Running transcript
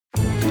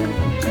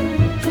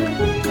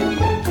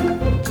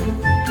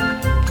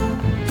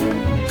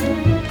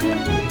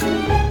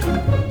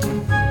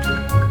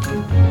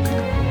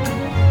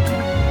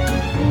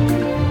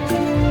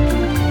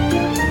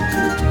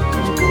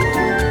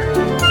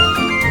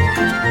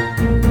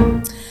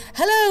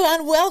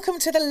and welcome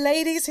to the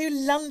Ladies Who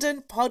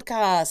London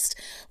podcast.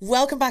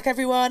 Welcome back,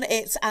 everyone.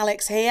 It's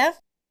Alex here.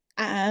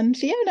 And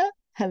Fiona.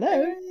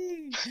 Hello.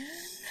 Hey.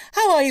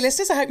 How are you,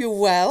 listeners? I hope you're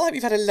well. I hope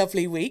you've had a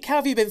lovely week. How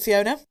have you been,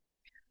 Fiona?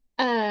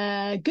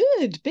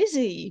 Good,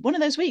 busy. One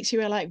of those weeks you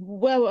were like,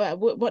 well,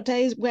 what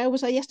days, where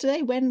was I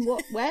yesterday? When,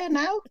 what, where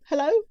now?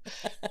 Hello?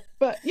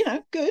 But,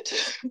 good.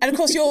 And of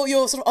course, you're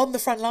sort of on the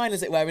front line,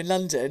 as it were, in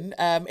London,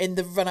 in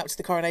the run up to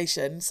the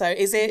coronation. So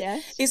is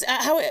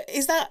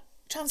that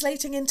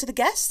translating into the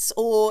guests,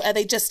 or are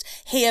they just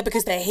here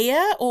because they're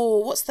here,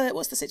 or what's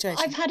the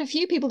situation? I've had a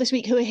few people this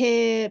week who are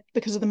here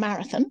because of the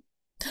marathon.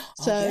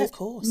 So yeah, of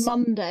course.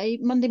 Monday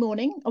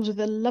morning, I was with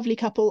a lovely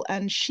couple,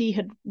 and she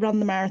had run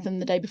the marathon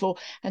the day before,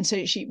 and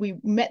so we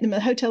met them in the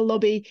hotel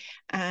lobby,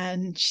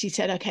 and she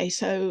said, "Okay,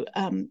 so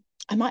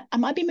I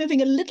might be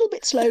moving a little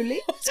bit slowly."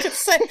 I was going to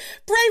say,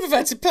 brave of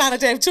her to plan a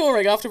day of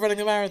touring after running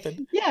the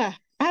marathon. Yeah,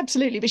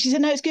 absolutely. But she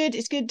said, "No, it's good.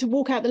 It's good to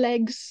walk out the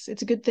legs.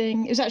 It's a good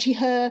thing." It was actually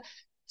her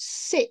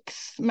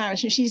 6th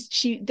marathon.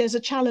 There's a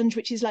challenge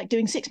which is like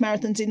doing 6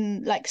 marathons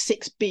in like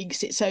 6 big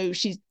cities. So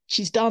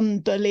she's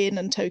done Berlin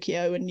and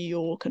Tokyo and New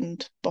York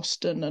and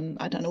Boston, and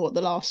I don't know what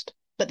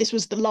but this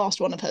was the last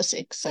one of her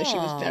 6. So she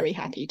was very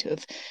happy to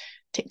have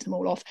ticked them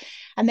all off.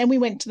 And then we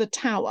went to the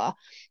tower,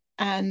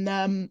 and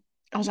I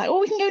was like,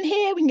 "Oh, we can go in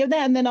here, we can go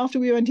there." And then after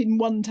we went in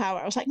one tower,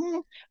 I was like,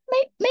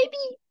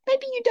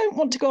 maybe you don't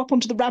want to go up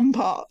onto the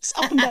ramparts,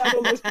 up and down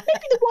all those.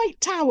 Maybe the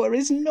White Tower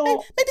is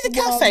not. Maybe the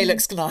cafe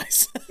looks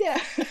nice. Yeah.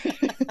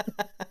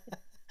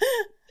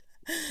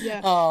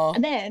 Yeah. Oh.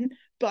 And then,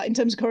 but in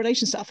terms of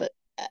coronation stuff,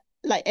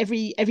 like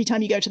every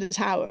time you go to the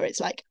tower, it's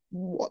like,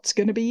 what's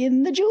going to be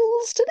in the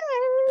jewels today?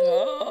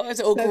 Oh, is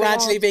it all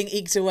gradually being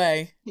eked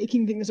away?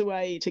 Taking things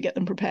away to get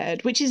them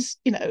prepared, which is,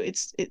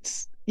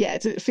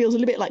 it feels a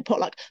little bit like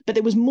potluck, but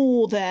there was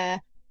more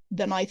there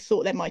than I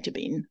thought there might have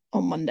been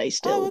on Monday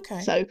still. Oh,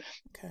 okay. So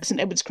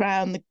St Edward's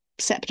Crown, the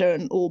sceptre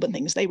and orb and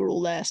things, they were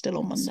all there still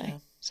on Monday.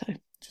 So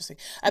interesting.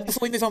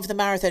 Before we move on for the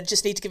marathon,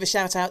 just need to give a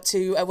shout out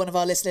to one of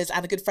our listeners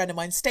and a good friend of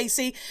mine,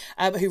 Stacey,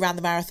 who ran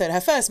the marathon, her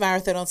first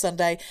marathon on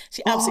Sunday.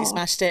 She absolutely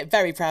smashed it.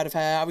 Very proud of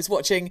her. I was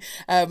watching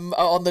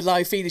on the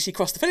live feed as she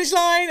crossed the finish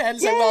line, and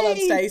so well done,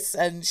 Stace,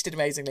 and she did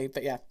amazingly.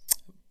 But yeah.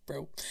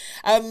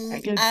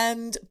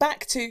 And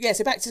back to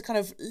kind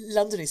of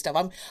Londony stuff.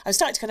 I'm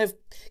starting to kind of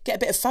get a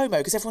bit of FOMO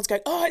because everyone's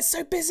going, "Oh, it's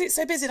so busy,"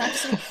 and I'm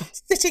just sort of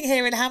sitting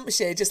here in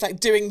Hampshire, just like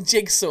doing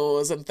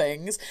jigsaws and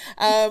things.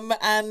 And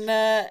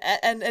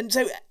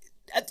so,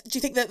 do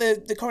you think that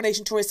the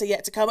coronation tourists are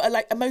yet to come?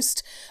 Are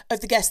most of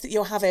the guests that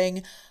you're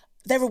having,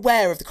 they're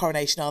aware of the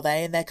coronation, are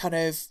they? And they're kind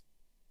of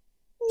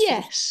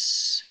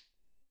yes.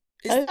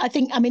 I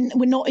think. I mean,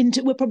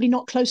 we're probably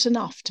not close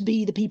enough to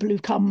be the people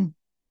who've come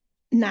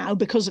now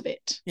because of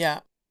it.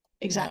 Yeah,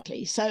 exactly.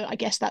 Yeah. So I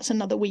guess that's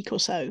another week or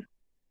so,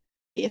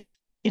 if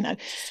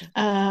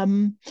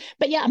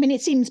but yeah, I mean,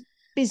 it seems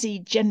busy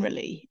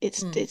generally.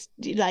 It's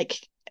like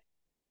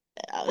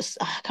I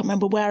can't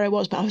remember where I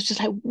was, but I was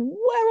just like,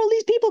 where are all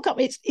these people come?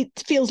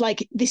 It feels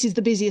like this is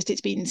the busiest it's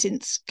been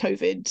since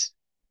COVID,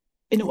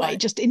 in a way,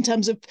 just in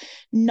terms of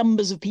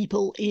numbers of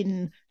people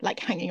in like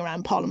hanging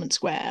around Parliament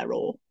Square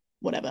or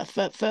whatever,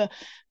 for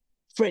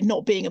it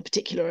not being a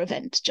particular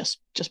event, just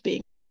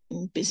being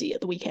busy at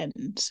the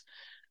weekends.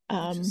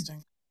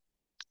 Interesting.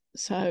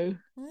 So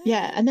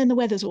yeah, and then the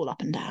weather's all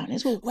up and down.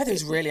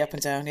 Weather's really up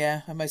and down.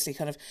 Yeah, I'm mostly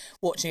kind of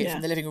watching it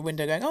from the living room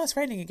window, going, "Oh, it's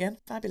raining again.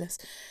 Fabulous."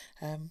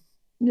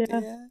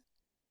 Yeah.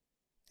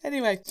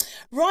 Anyway,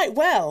 right.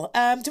 Well,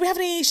 do we have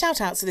any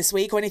shout outs for this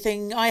week or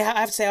anything? I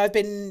have to say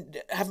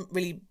haven't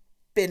really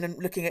been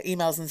looking at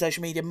emails and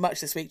social media much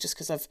this week, just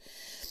because I've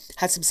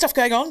had some stuff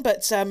going on.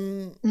 But is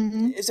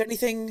there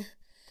anything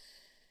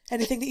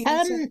that you need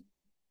to?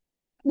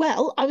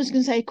 Well, I was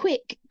going to say a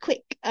quick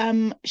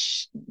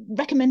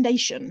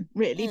recommendation,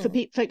 really, for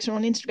folks who are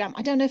on Instagram.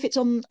 I don't know if it's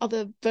on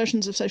other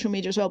versions of social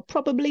media as well.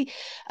 Probably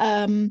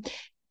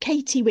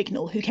Katie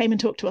Wignall, who came and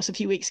talked to us a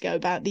few weeks ago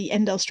about the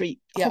Endell Street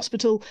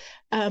Hospital.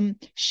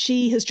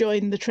 She has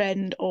joined the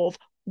trend of,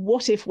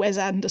 what if Wes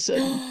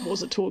Anderson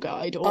was a tour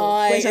guide?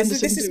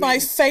 This is my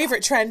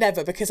favourite trend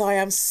ever, because I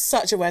am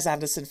such a Wes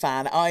Anderson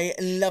fan. I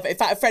love it. In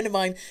fact, a friend of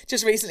mine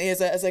just recently, as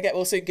a Get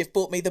Well Soon gift,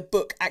 bought me the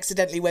book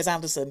Accidentally Wes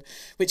Anderson,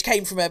 which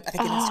came from an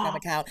Instagram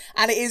account.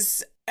 And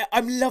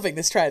I'm loving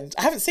this trend.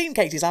 I haven't seen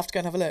Katie's. I have to go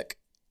and have a look.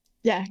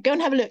 Yeah, go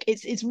and have a look.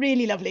 It's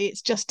really lovely.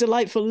 It's just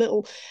delightful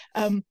little,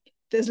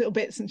 there's little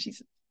bits, and she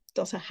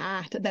does her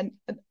hat. And then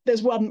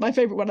there's my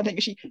favourite one, I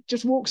think, she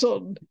just walks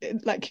on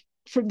like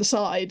from the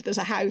side. There's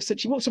a house, and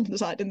she walks on from the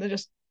side, and then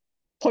just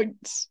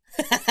points,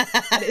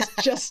 and it's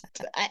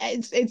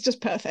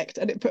just perfect,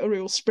 and it put a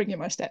real spring in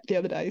my step the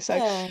other day. So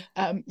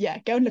go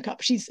and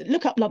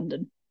look up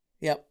London.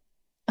 Yep.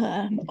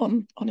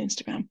 On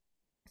Instagram.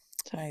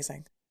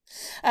 Amazing.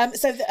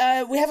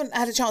 So we haven't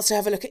had a chance to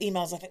have a look at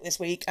emails, I think, this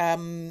week.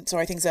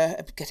 Sorry, things are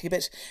getting a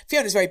bit.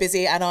 Fiona's very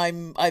busy, and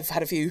I've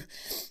had a few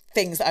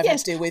things that I've had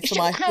to deal with for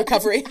my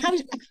recovery. I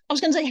was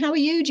going to say, how are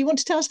you? Do you want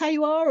to tell us how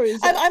you are? Or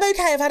I'm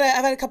okay. I've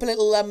had a couple of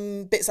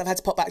little bits I've had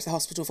to pop back to the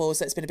hospital for,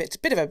 so it's been a bit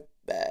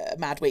of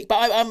mad week.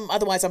 But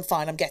otherwise I'm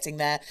fine. I'm getting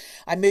there.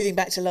 I'm moving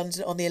back to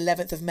London on the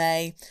 11th of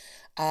May.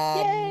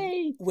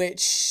 Yay!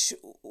 Which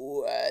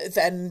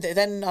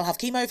then I'll have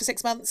chemo for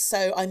 6 months,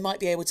 so I might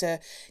be able to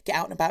get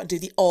out and about and do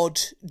the odd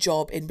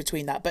job in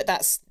between that. But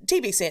that's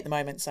TBC at the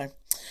moment. So,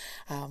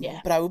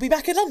 but I will be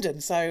back in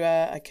London, so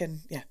I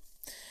can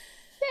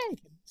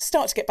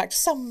start to get back to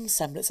some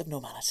semblance of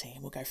normality,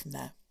 and we'll go from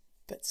there.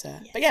 But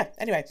yeah.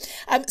 Anyway,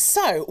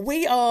 so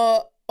we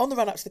are on the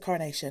run up to the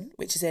coronation,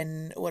 which is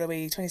in, what are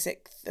we,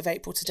 26th of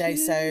April today?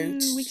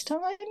 2 weeks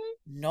time.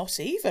 Not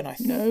even, I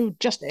think. No,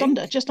 just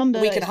under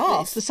a week and a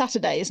half. It's the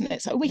Saturday, isn't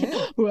it? So a week.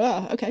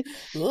 Okay.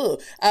 So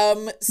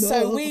this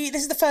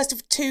is the first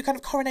of two kind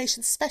of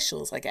coronation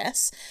specials, I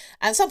guess.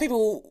 And some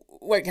people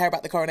won't care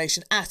about the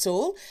coronation at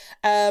all.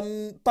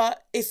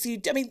 But if you,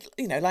 I mean,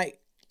 you know, like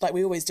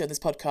we always do on this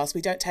podcast,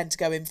 we don't tend to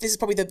go in. This is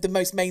probably the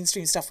most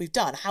mainstream stuff we've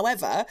done.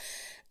 However,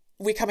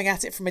 we're coming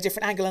at it from a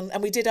different angle,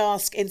 and we did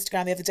ask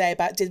Instagram the other day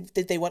about did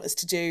they want us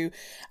to do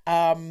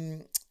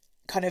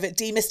kind of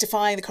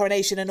demystifying the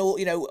coronation and all,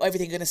 you know,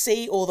 everything you're going to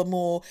see, or the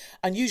more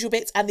unusual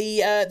bits, and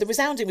the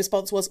resounding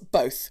response was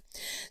both.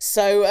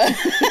 So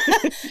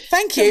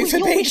thank you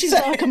for being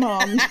so our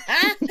command.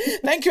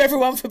 Thank you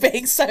everyone for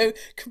being so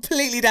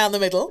completely down the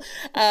middle.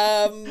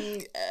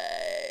 So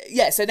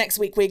next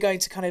week we're going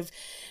to kind of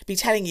be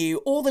telling you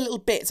all the little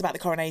bits about the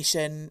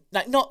coronation.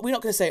 Like, we're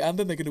not going to say, and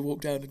then they're going to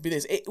walk down and be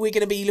this. We're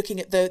going to be looking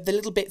at the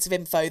little bits of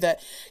info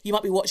that you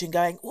might be watching,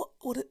 going,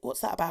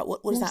 what's that about?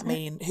 What does that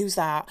mean? Who's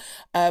that?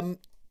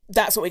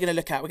 That's what we're going to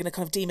look at. We're going to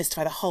kind of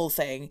demystify the whole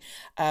thing,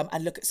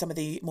 and look at some of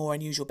the more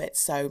unusual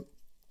bits. So,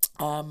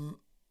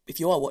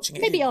 if you are watching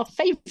it, maybe our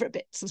favourite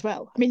bits as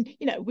well. I mean,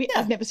 you know,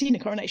 I've never seen a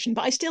coronation,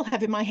 but I still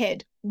have in my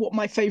head what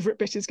my favourite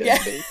bit is going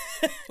to be.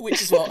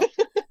 Which is what?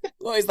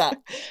 What is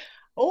that?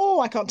 Oh,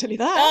 I can't tell you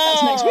that.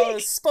 That's next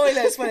week.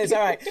 Spoilers. All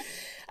right.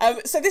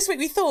 So this week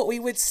we thought we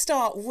would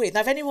start with,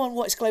 now if anyone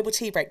watched Global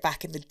Tea Break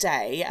back in the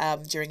day,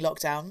 during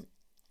lockdown,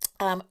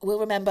 we'll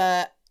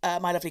remember our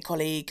lovely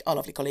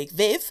colleague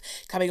Viv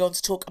coming on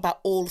to talk about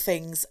all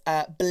things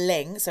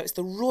Bling. So it's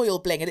the royal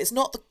Bling, and it's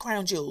not the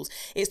crown jewels,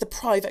 it's the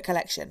private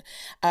collection.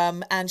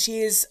 And she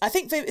is, I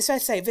think Viv, it's fair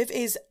to say, Viv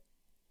is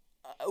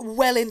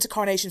well into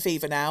coronation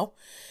fever now.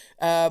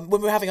 When we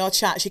were having our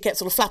chat, she kept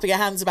sort of flapping her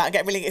hands about and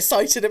getting really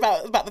excited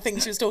about the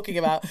things she was talking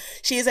about.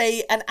 She is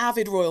an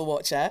avid royal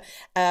watcher,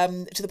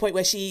 to the point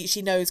where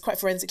she knows quite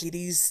forensically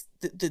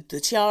the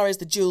tiaras,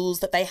 the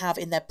jewels that they have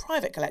in their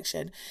private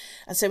collection.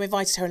 And so we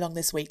invited her along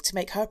this week to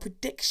make her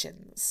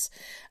predictions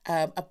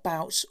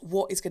about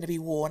what is going to be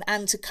worn,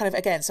 and to kind of,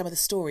 again, some of the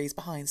stories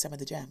behind some of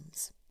the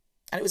gems.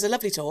 And it was a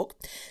lovely talk.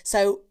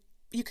 So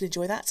you can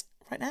enjoy that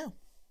right now.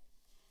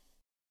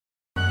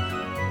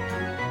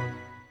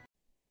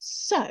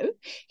 So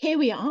here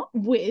we are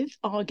with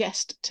our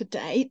guest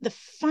today, the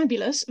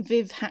fabulous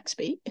Viv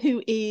Haxby,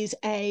 who is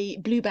a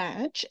Blue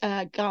Badge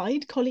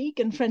guide, colleague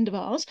and friend of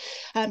ours.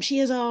 She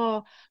is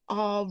our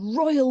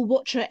royal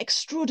watcher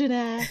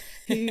extraordinaire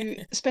who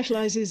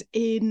specialises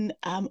in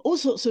all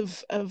sorts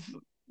of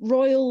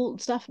royal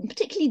stuff, and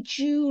particularly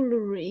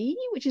jewellery,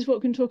 which is what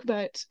we're going to talk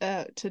about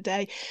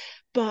today.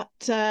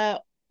 But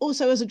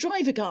also, as a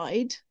driver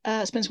guide,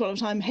 spends quite a lot of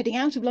time heading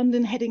out of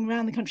London, heading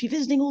around the country,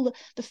 visiting all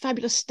the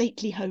fabulous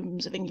stately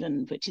homes of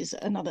England, which is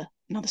another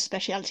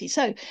speciality.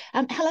 So,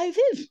 hello,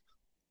 Viv.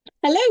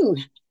 Hello.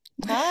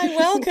 Hi,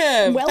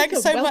 welcome.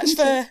 Thanks so much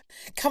for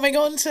coming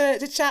on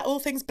to chat all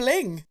things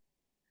Bling.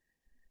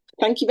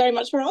 Thank you very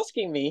much for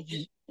asking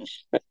me.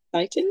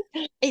 Exciting.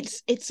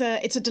 It's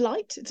a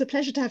delight. It's a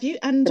pleasure to have you.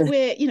 And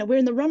we're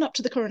in the run up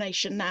to the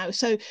coronation now.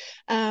 So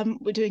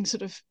we're doing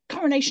sort of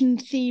coronation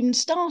themed,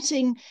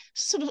 starting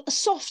sort of a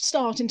soft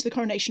start into the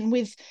coronation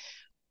with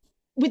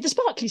the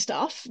sparkly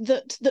stuff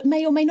that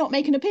may or may not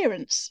make an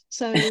appearance.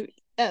 So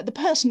the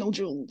personal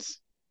jewels.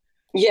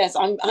 Yes,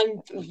 I'm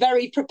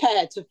very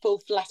prepared to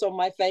fall flat on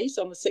my face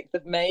on the 6th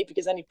of May,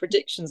 because any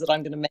predictions that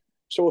I'm going to make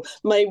sure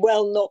may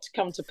well not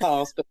come to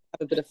pass, but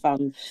have a bit of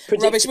fun.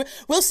 Rubbish.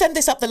 We'll send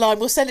this up the line.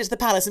 We'll send it to the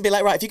palace and be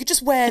like, right, if you could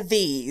just wear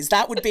these,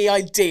 that would be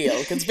ideal,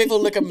 because Viv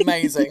will look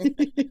amazing.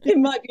 It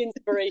might be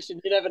inspiration.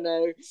 You never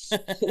know.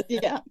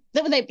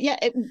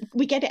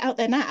 We get it out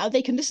there now.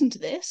 They can listen to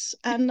this,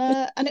 and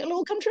it'll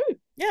all come true.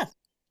 Yeah.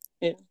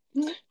 Okay.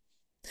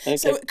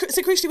 So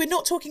crucially, we're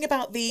not talking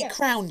about the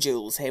crown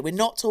jewels here. We're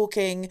not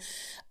talking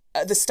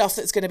the stuff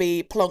that's going to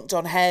be plonked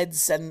on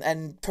heads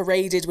and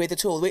paraded with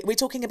at all. We're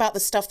talking about the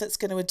stuff that's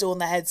going to adorn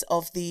the heads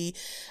of the,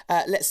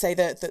 let's say,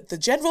 the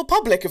general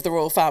public of the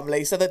royal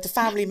family, so that the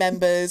family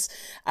members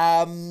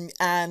and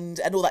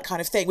all that kind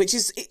of thing, which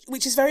is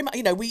very much,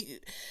 you know, we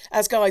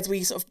as guides,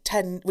 we sort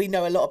of we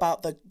know a lot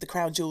about the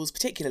crown jewels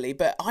particularly,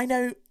 but I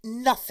know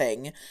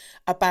nothing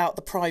about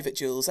the private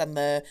jewels, and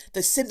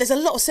there's a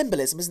lot of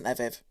symbolism, isn't there,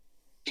 Viv?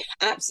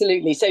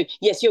 Absolutely. So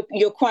yes,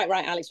 you're quite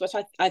right, Alex. What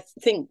I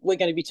think we're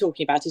going to be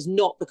talking about is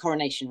not the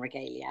coronation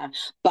regalia,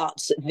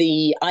 but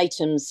the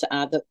items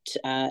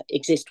that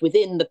exist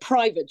within the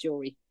private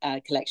jewellery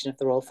collection of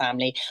the royal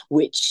family,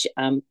 which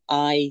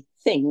I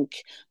think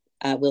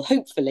will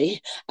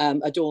hopefully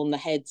adorn the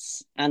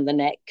heads and the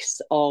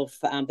necks of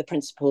the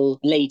principal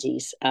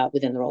ladies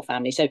within the royal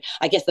family. So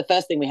I guess the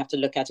first thing we have to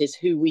look at is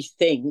who we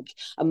think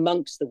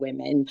amongst the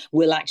women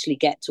will actually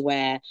get to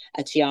wear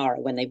a tiara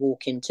when they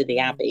walk into the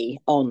Abbey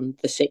on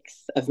the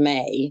 6th of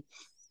May.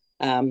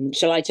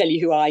 Shall I tell you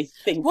who I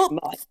think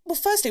might? Well,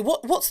 firstly,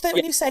 what's the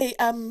when you say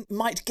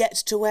might get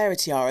to wear a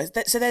tiara?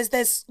 So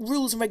there's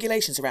rules and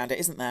regulations around it,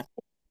 isn't there?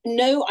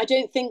 No, I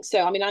don't think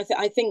so. I mean,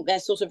 I think they're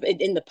sort of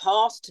in the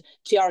past,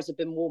 tiaras have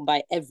been worn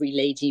by every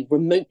lady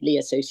remotely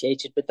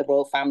associated with the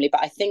royal family.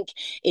 But I think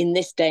in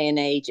this day and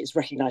age, it's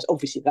recognised,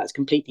 obviously, that's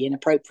completely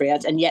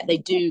inappropriate. And yet they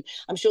do,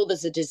 I'm sure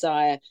there's a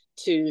desire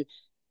to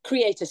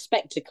create a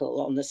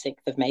spectacle on the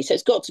 6th of May. So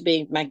it's got to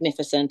be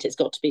magnificent, it's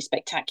got to be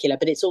spectacular,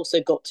 but it's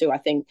also got to, I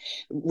think,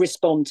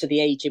 respond to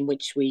the age in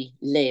which we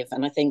live.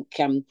 And I think,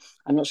 I'm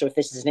not sure if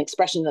this is an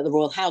expression that the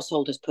royal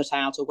household has put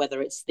out or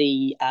whether it's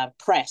the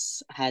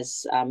press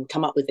has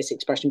come up with this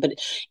expression, but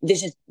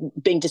this is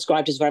being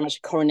described as very much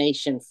a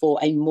coronation for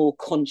a more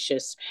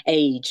conscious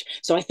age.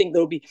 So I think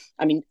there'll be,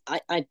 I mean,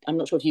 I'm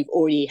not sure if you've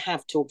already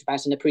have talked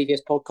about in a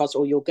previous podcast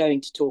or you're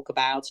going to talk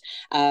about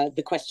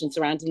the question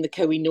surrounding the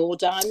Koh-i-Noor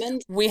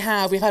diamond. We've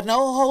had a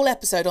whole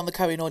episode on the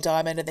Koh-i-Noor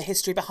diamond and the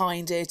history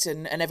behind it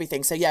and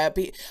everything. So yeah,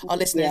 our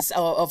listeners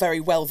are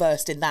very well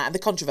versed in that and the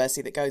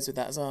controversy that goes with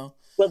that as well.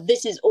 Well,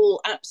 this is all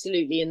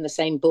absolutely in the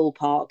same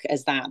ballpark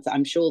as that.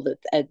 I'm sure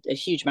that a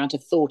huge amount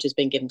of thought has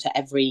been given to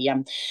every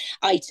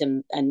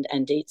item and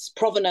its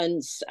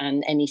provenance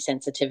and any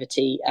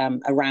sensitivity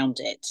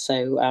around it.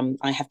 So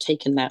I have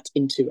taken that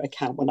into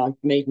account when I've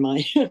made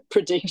my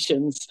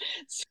predictions.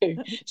 So I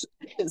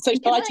was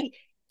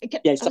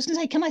going to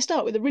say, can I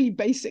start with a really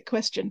basic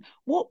question?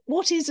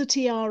 What is a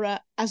tiara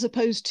as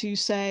opposed to,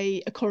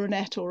 say, a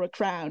coronet or a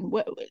crown?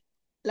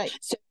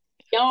 So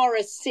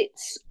tiara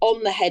sits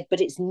on the head,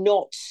 but it's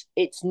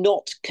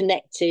not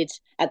connected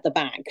at the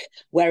back,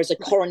 whereas a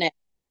coronet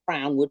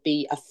crown would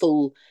be a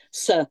full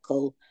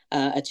circle.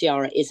 A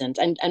tiara isn't.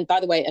 And by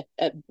the way,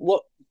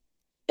 what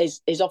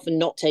is often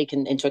not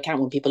taken into account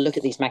when people look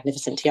at these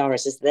magnificent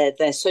tiaras is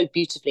they're so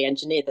beautifully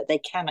engineered that they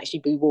can actually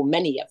be worn.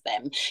 Many of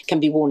them can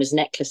be worn as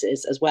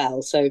necklaces as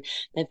well, so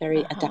they're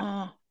very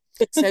adaptable.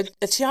 So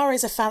a tiara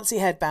is a fancy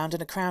headband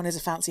and a crown is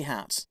a fancy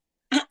hat.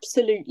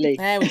 Absolutely.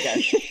 There we go.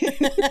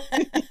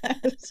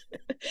 Yes.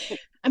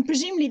 And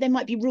presumably there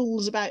might be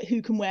rules about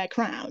who can wear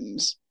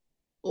crowns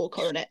or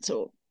coronets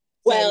or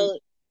well.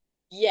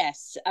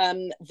 Yes,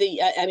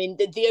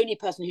 the only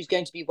person who's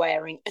going to be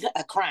wearing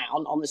a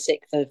crown on the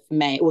 6th of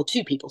May, or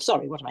two people,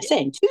 sorry, what am I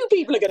saying? Two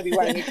people are going to be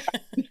wearing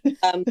a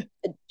crown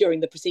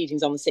during the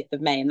proceedings on the 6th of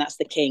May, and that's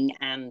the King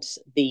and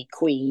the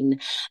Queen.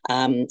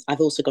 I've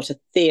also got a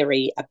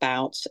theory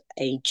about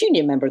a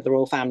junior member of the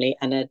royal family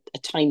and a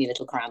tiny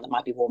little crown that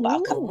might be worn by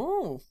a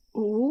couple.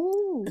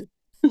 Ooh.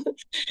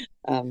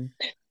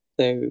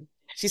 So...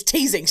 She's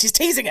teasing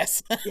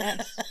us.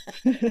 Yes.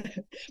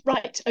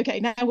 Right,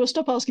 okay, now we'll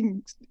stop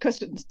asking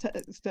questions.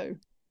 So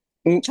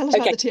tell us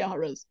about the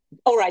tiaras.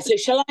 All right, so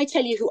shall I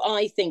tell you who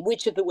I think,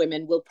 which of the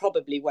women will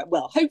probably wear,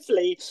 well,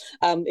 hopefully,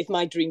 if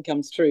my dream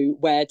comes true,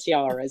 wear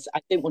tiaras. I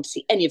don't want to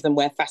see any of them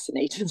wear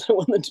fascinators. I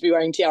want them to be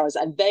wearing tiaras.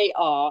 And they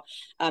are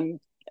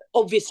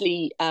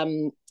obviously...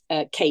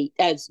 Kate,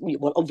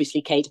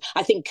 obviously Kate.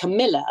 I think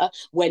Camilla,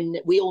 when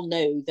we all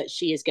know that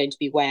she is going to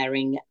be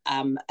wearing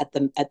at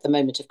the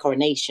moment of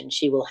coronation,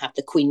 she will have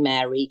the Queen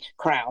Mary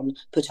crown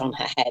put on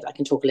her head. I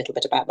can talk a little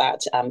bit about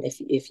that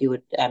if you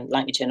would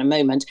like me to in a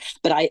moment.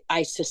 But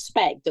I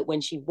suspect that when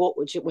she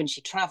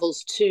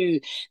travels to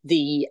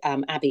the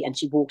Abbey and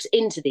she walks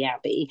into the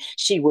Abbey,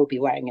 she will be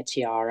wearing a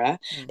tiara.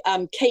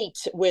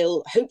 Kate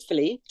will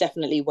hopefully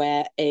definitely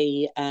wear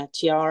a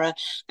tiara,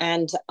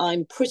 and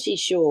I'm pretty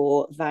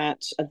sure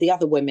that the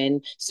other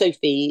women,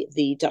 Sophie,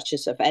 the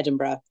Duchess of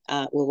Edinburgh,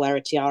 will wear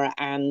a tiara,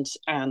 and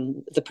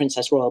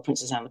Princess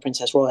Anne, the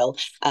Princess Royal,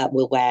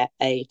 will wear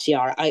a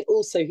tiara. I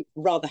also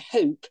rather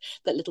hope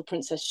that little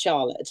Princess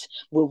Charlotte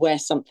will wear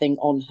something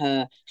on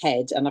her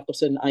head, and I've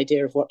got an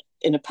idea of what,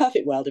 in my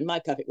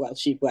perfect world,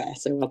 she'd wear.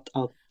 So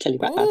I'll tell you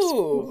about that.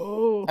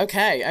 Ooh.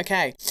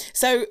 Okay.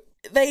 So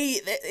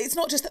it's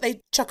not just that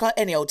they chuck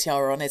any old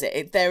tiara on, is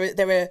it?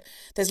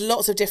 There's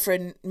lots of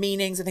different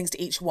meanings and things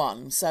to each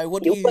one. So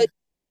what do you...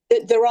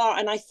 There are,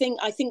 and I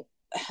think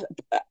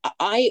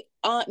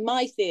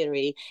my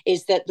theory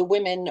is that the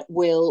women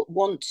will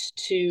want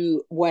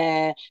to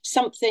wear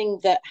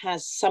something that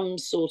has some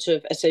sort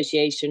of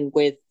association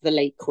with the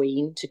late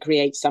Queen to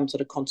create some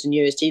sort of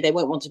continuity. They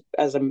won't want to,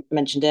 as I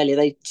mentioned earlier,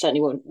 they certainly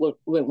won't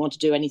want to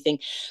do anything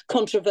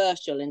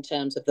controversial in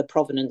terms of the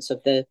provenance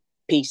of the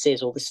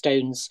pieces or the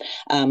stones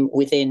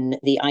within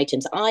the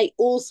items. I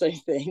also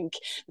think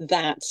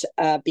that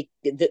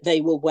that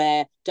they will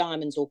wear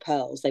diamonds or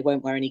pearls. They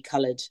won't wear any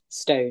coloured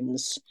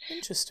stones.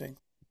 Interesting.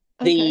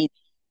 The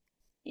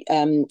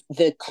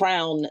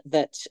crown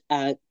that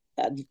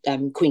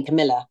Queen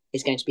Camilla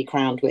is going to be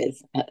crowned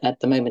with at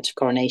the moment of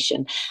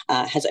coronation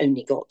has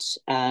only got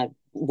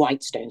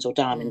white stones or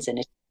diamonds in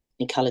it,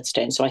 any coloured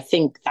stones. So I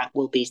think that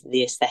will be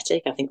the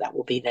aesthetic. I think that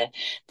will be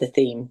the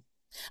theme.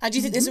 And do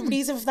you think there's a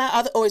reason for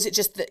that, or is it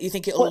just that you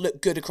think it'll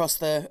look good across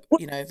the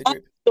the group? I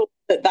thought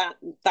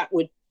that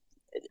would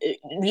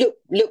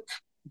look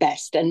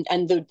best, and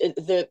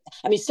the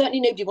I mean,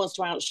 certainly nobody wants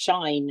to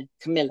outshine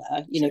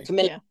Camilla.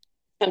 Camilla.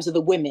 In terms of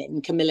the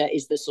women, Camilla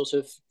is the sort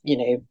of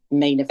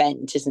main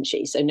event, isn't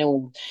she? So no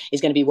one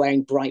is going to be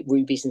wearing bright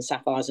rubies and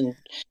sapphires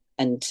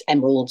and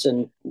emeralds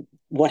and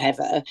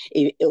whatever,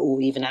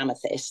 or even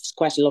amethysts.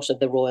 Quite a lot of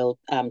the royal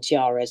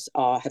tiaras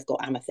have got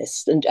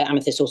amethysts and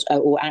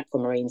or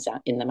aquamarines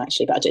in them,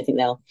 actually. But I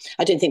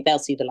don't think they'll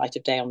see the light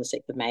of day on the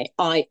 6th of May.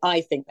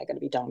 I think they're going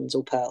to be diamonds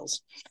or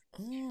pearls.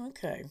 Oh,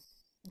 okay.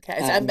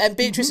 And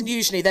Beatrice and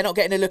usually they're not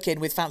getting a look in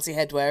with fancy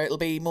headwear. It'll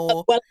be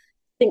more. Well,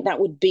 I think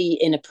that would be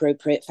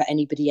inappropriate for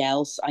anybody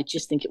else. I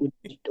just think it would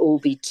all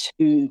be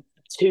too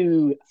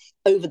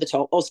over the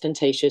top,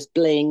 ostentatious,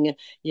 bling.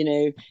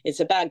 It's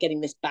about getting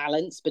this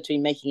balance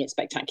between making it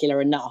spectacular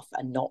enough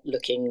and not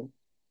looking.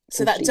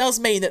 So that does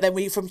mean that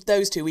then from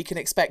those two we can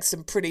expect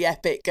some pretty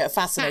epic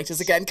fascinators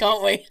again,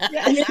 can't we?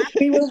 Yeah,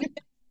 we will.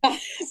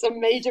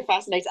 Some major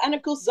fascinators, and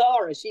of course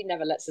Zara. She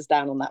never lets us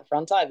down on that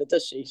front either,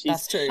 does she?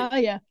 That's true. Oh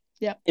yeah.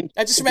 Yeah,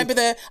 I just remember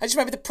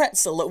the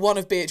pretzel that one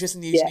of Beatrice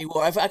and Eugenie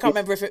wore. I can't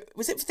remember if it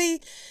was for the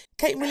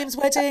Kate and William's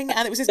wedding,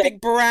 and it was this big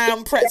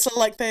brown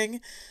pretzel-like thing.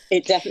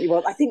 It definitely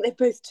was. I think they've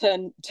both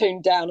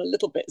toned down a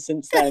little bit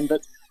since then,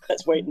 but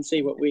let's wait and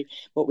see what we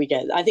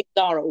get. I think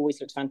Zara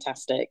always looks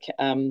fantastic.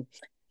 So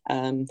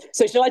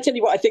shall I tell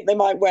you what I think they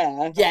might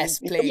wear? Yes,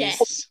 please.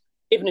 Yes.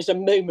 Given it a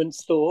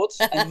moment's thought.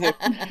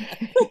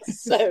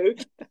 So,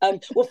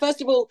 well,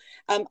 first of all,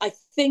 I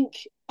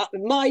think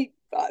my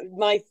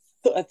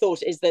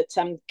thought is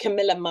that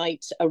Camilla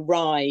might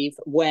arrive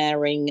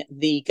wearing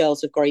the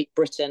Girls of Great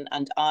Britain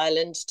and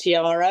Ireland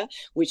tiara,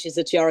 which is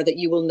a tiara that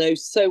you will know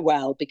so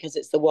well because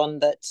it's the one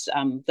that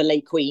the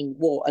late Queen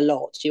wore a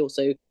lot. She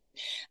also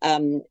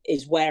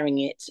is wearing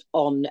it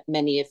on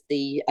many of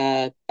the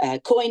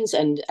coins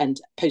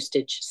and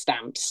postage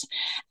stamps.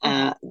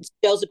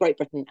 Girls of Great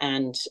Britain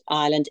and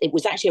Ireland. It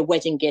was actually a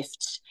wedding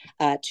gift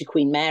to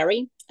Queen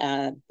Mary.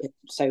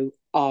 So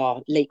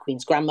our late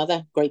Queen's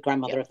grandmother,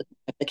 great-grandmother of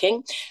the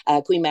King.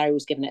 Queen Mary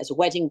was given it as a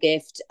wedding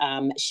gift.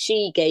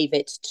 She gave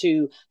it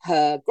to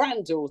her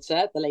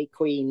granddaughter, the late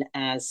Queen,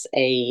 as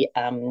a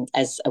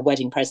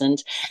wedding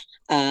present,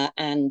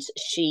 and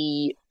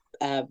she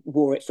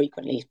wore it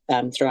frequently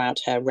throughout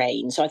her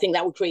reign. So I think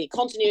that would create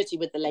continuity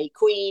with the late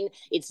Queen.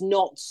 It's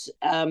not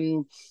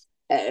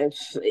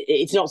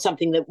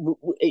something that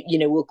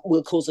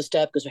will cause a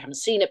stir because we haven't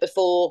seen it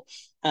before.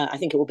 I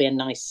think it will be a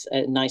nice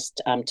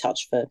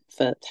touch for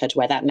her to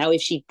wear that. Now,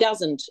 if she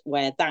doesn't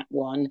wear that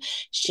one,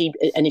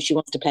 if she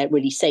wants to play it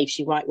really safe,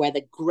 she might wear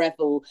the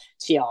Greville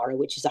tiara,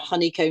 which is a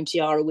honeycomb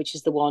tiara, which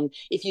is the one,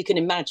 if you can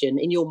imagine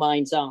in your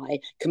mind's eye,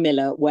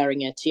 Camilla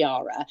wearing a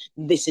tiara,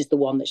 this is the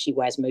one that she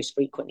wears most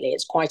frequently.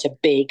 It's quite a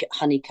big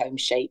honeycomb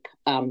shape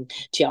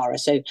tiara.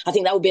 So I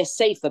think that would be a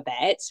safer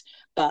bet.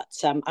 But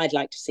I'd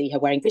like to see her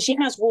wearing, because she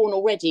has worn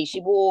already. She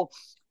wore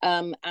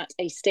at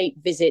a state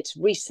visit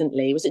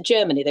recently. Was it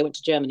Germany? They went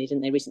to Germany,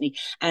 didn't they, recently?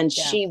 And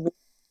she wore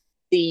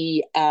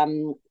the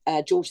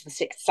George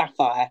VI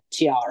sapphire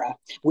tiara,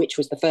 which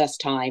was the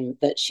first time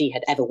that she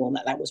had ever worn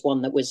that. That was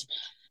one that was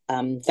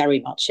very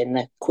much in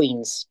the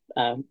Queen's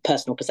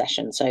personal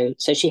possession. So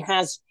she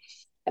has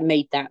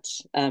made that.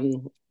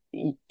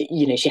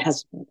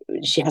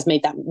 She has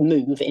made that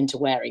move into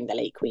wearing the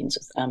late Queen's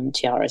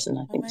tiaras, and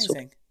I think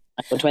amazing.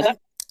 I want to wear that.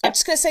 I'm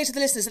just going to say to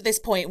the listeners at this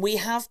point, we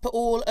have put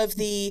all of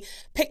the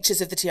pictures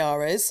of the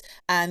tiaras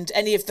and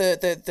any of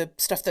the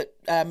stuff that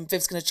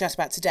Viv's going to chat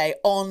about today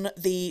on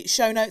the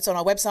show notes on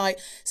our website.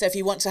 So if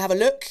you want to have a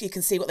look, you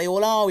can see what they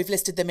all are. We've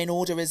listed them in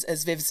order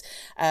as Viv's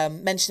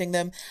mentioning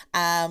them.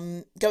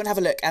 Go and have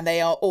a look, and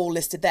they are all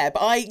listed there.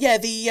 But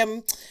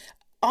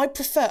I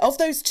prefer, of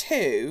those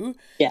two,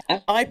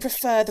 I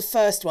prefer the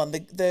first one,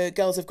 the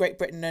Girls of Great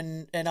Britain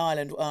and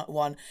Ireland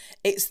one.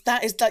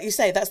 That is, like you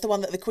say, that's the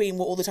one that the Queen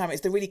wore all the time. It's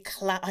the really,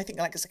 I think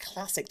it's a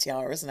classic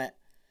tiara, isn't it?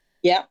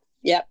 Yeah,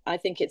 I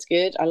think it's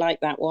good. I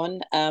like that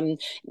one.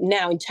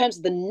 Now, in terms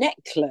of the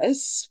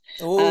necklace,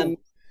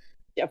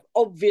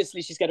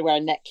 obviously she's going to wear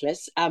a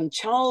necklace.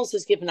 Charles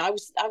has given, I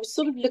was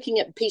sort of looking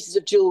at pieces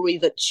of jewellery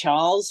that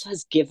Charles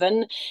has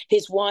given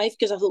his wife,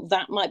 because I thought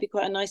that might be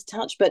quite a nice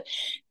touch, but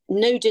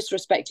no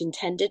disrespect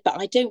intended,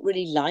 but I don't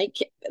really like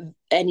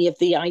any of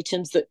the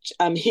items that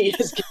he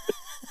has given.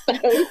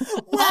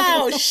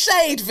 Wow,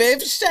 shade,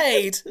 Viv,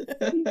 shade.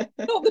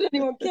 Not that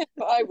anyone cares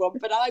what I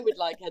want, but I would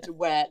like her to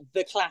wear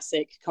the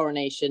classic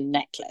coronation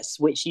necklace,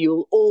 which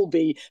you'll all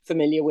be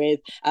familiar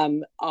with.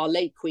 Our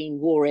late Queen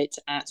wore it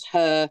at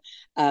her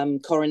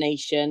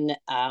coronation,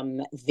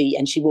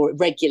 and she wore it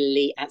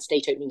regularly at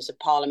state openings of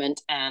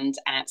Parliament and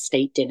at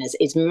state dinners.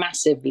 It's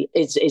massively,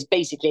 it's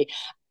basically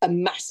a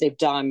massive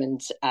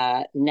diamond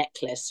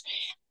necklace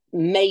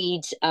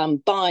made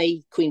by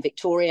Queen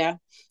Victoria.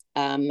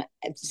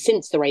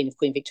 since the reign of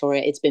Queen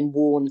Victoria, it's been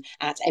worn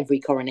at every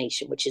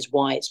coronation, which is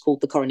why it's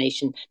called the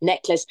coronation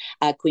necklace.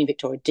 Queen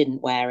Victoria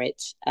didn't wear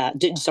it.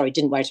 Didn't wear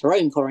it at her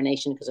own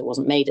coronation because it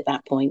wasn't made at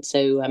that point.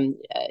 So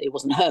it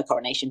wasn't her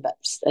coronation, but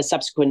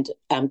subsequent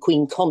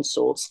queen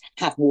consorts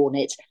have worn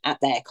it at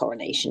their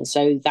coronation.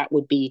 So that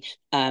would be,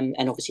 and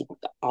obviously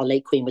our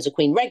late queen was a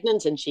queen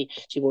regnant, and she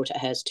wore it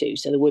at hers too.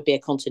 So there would be a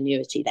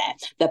continuity there.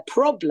 The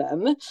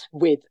problem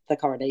with the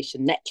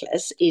coronation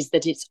necklace is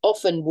that it's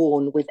often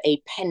worn with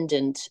a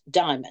pendant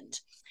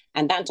diamond,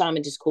 and that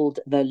diamond is called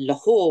the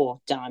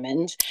Lahore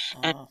diamond.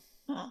 And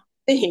I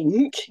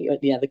think,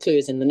 the clue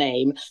is in the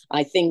name.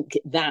 I think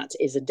that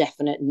is a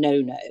definite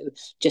no-no,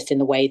 just in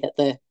the way that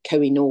the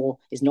Koh-i-Noor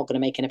is not going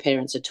to make an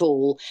appearance at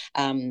all.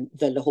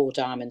 The Lahore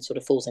diamond sort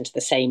of falls into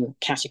the same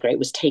category. It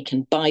was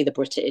taken by the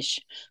British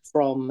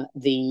from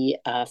the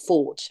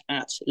fort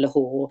at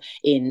Lahore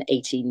in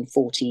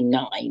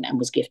 1849 and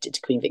was gifted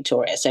to Queen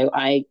Victoria. So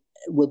I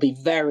will be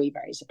very,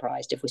 very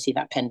surprised if we see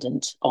that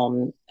pendant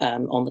on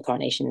the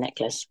coronation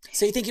necklace.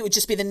 So you think it would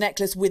just be the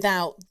necklace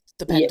without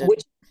the pendant? Yeah,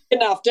 which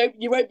enough.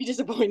 You won't be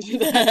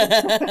disappointed.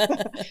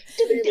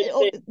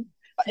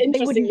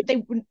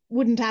 They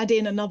wouldn't add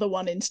in another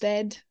one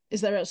instead.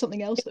 Is there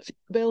something else that fits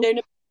the bill?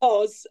 No,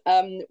 because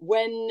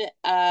when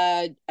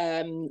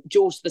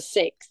George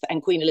VI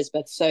and Queen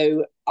Elizabeth,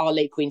 so our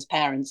late Queen's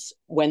parents,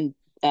 when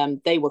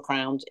they were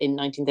crowned in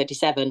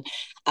 1937,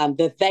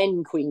 the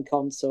then Queen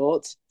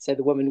consort, so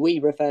the woman we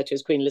refer to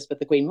as Queen Elizabeth,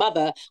 the Queen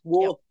Mother,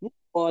 wore not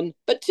one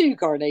but two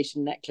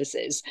coronation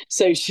necklaces.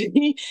 So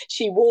she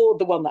wore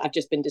the one that I've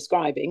just been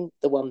describing,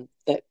 the one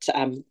that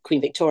Queen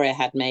Victoria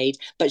had made,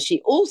 but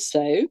she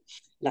also,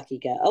 lucky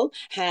girl,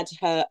 had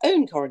her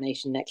own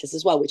coronation necklace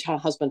as well, which her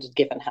husband had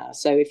given her.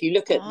 So if you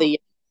look at the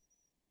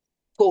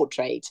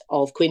portrait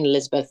of Queen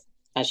Elizabeth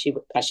as she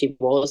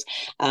was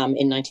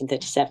in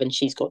 1937,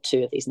 she's got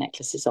two of these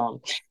necklaces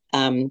on.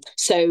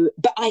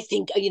 But I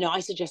think, I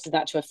suggested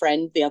that to a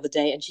friend the other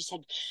day, and she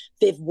said,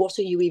 Viv, what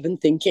are you even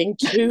thinking?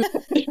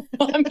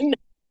 I mean,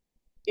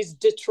 is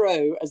de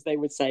trop, as they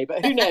would say,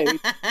 but who knows?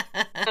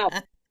 Now,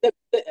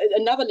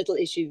 another little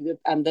issue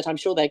that I'm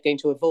sure they're going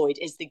to avoid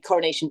is the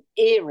coronation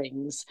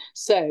earrings.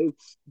 So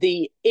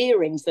the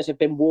earrings that have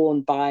been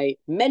worn by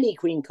many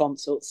queen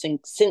consorts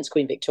since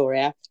Queen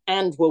Victoria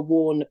and were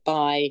worn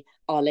by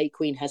our late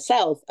queen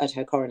herself at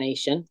her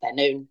coronation, they're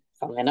known,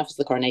 funnily enough, as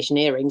the coronation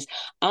earrings.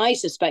 I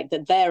suspect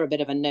that they're a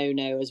bit of a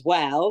no-no as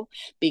well,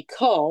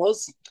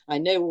 because I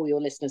know all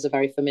your listeners are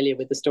very familiar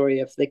with the story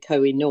of the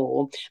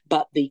Koh-i-Noor,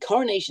 but the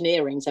coronation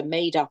earrings are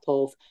made up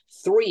of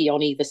 3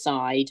 on either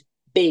side,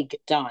 big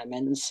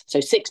diamonds,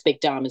 so 6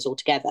 big diamonds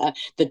altogether.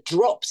 The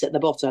drops at the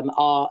bottom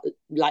are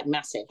like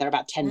massive. They're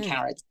about 10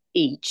 carats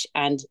each.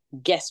 And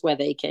guess where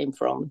they came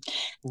from?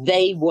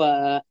 They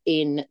were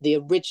in the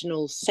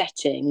original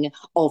setting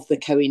of the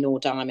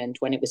Koh-i-Noor diamond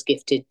when it was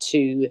gifted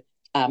to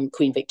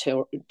Queen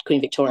Victoria.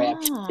 Queen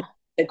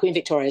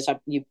Victoria, as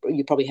you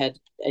probably heard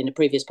in a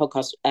previous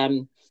podcast,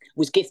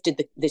 was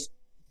gifted this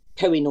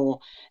Koh-i-Noor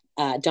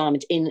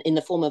diamond in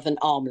the form of an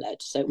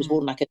armlet. So it was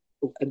worn like a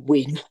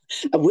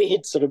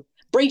weird sort of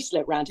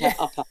bracelet around her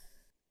upper.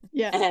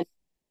 Yeah.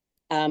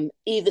 And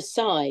either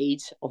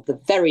side of the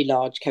very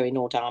large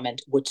Koh-i-Noor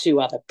diamond were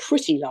 2 other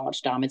pretty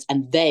large diamonds,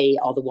 and they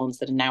are the ones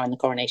that are now in the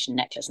coronation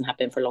necklace and have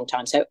been for a long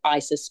time. So I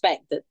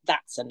suspect that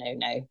that's a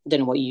no-no. I don't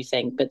know what you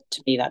think, but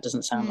to me that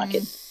doesn't sound like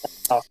it.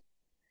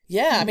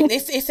 Yeah, I mean,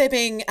 if they're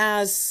being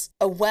as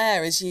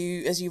aware as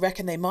you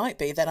reckon they might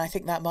be, then I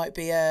think that might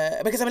be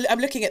because I'm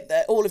looking at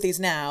all of these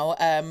now,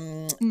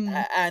 and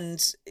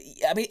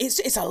I mean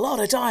it's a lot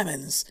of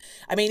diamonds.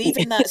 I mean,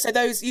 even that. So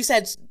those, you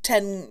said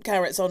 10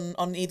 carats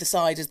on either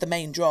side is the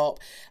main drop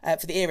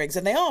for the earrings,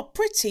 and they are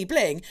pretty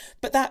bling.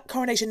 But that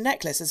coronation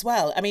necklace as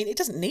well. I mean, it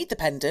doesn't need the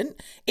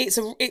pendant. It's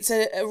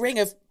a ring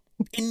of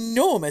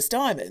enormous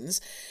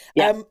diamonds.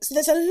 So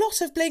there's a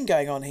lot of bling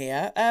going on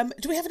here.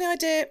 Do we have any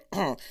idea?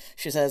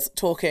 She says,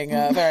 talking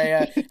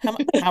very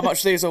how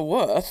much these are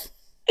worth.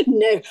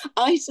 No,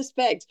 I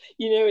suspect,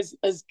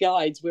 as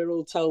guides, we're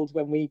all told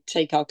when we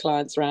take our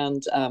clients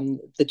around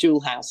the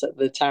jewel house at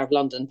the Tower of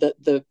London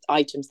that the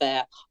items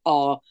there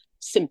are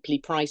simply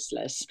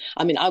priceless.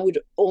 I mean, I would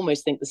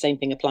almost think the same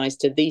thing applies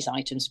to these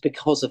items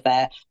because of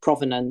their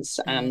provenance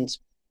and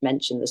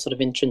mention the sort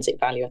of intrinsic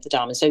value of the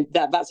diamond. So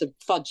that's a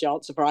fudge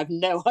answer for I have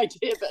no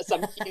idea, but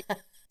some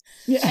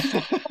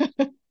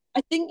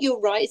I think you're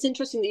right. It's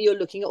interesting that you're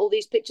looking at all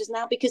these pictures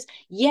now, because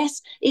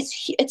yes,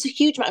 it's a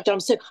huge amount of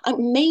diamonds. So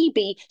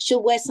maybe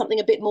she'll wear something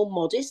a bit more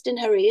modest in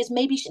her ears.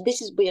 Maybe this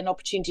will be an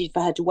opportunity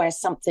for her to wear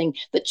something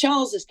that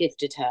Charles has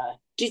gifted her.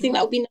 Do you think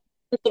that would be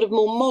sort of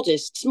more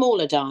modest,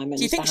 smaller diamonds?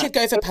 Do you think she'd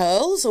go for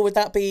pearls, or would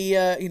that be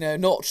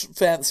not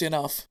fancy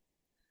enough?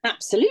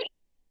 Absolutely,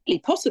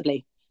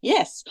 possibly.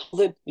 Yes.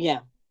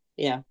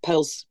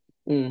 Pearls.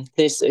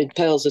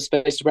 Pearls are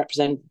supposed to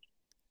represent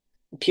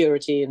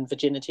purity and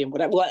virginity and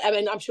whatever. Well, I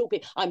mean, I'm sure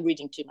I'm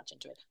reading too much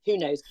into it. Who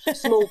knows?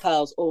 Small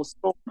pearls or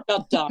small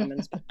stud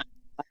diamonds.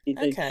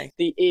 Okay.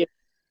 The ear.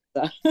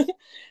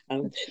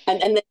 And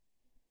then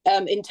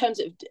in terms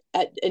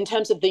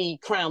of the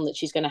crown that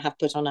she's going to have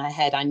put on her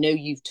head, I know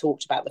you've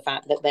talked about the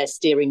fact that they're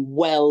steering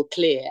well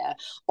clear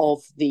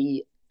of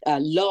the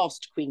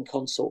last Queen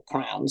Consort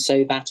crown.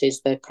 So that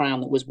is the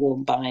crown that was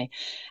worn by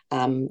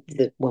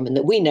the woman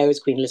that we know as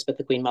Queen Elizabeth,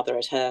 the Queen Mother,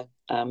 at her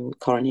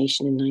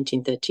coronation in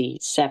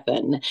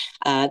 1937.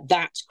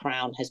 That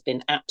crown has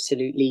been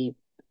absolutely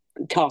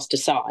cast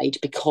aside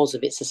because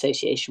of its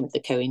association with the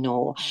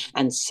Koh-i-Noor.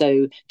 And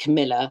so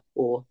Camilla,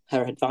 or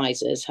her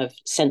advisors, have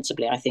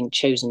sensibly, I think,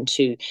 chosen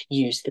to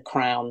use the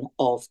crown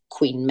of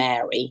Queen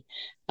Mary,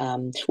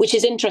 which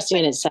is interesting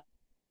in itself.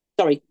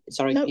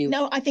 Sorry.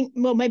 No, I think,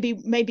 well,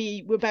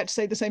 maybe we're about to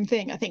say the same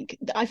thing. I think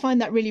I find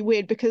that really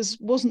weird, because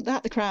wasn't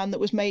that the crown that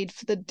was made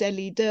for the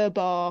Delhi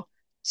Durbar?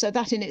 So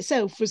that in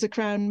itself was a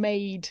crown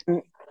made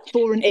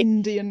for an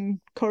Indian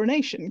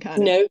coronation,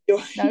 kind of.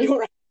 You're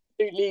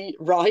absolutely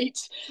right.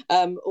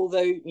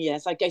 Although,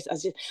 yes, I guess I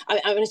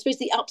suppose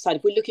the upside,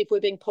 if we're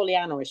being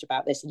Pollyanna-ish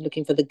about this and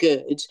looking for the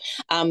good,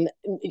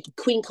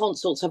 Queen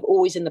consorts have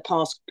always in the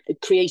past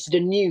created a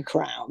new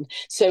crown.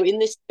 So in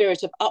this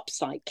spirit of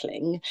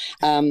upcycling,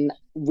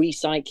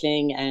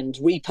 recycling and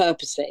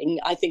repurposing,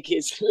 I think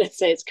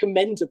it's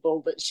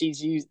commendable that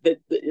she's used that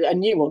a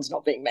new one's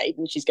not being made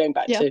and she's going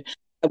back to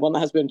one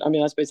that has been. I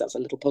mean, I suppose that's a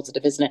little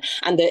positive, isn't it?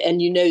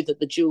 And you know that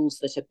the jewels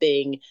that are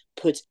being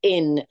put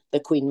in the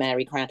Queen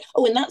Mary crown.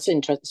 Oh, and that's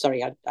interesting.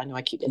 Sorry, I know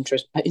I keep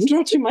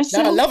interrupting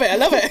myself. No, I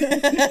love it.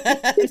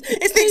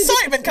 It's the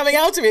excitement coming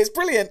out of it. It's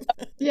brilliant.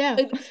 Yeah.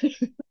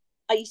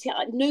 You see,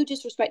 no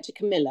disrespect to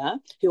Camilla,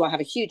 who I have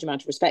a huge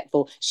amount of respect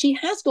for. She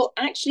has got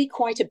actually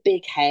quite a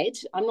big head.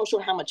 I'm not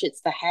sure how much it's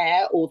the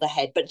hair or the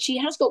head, but she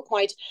has got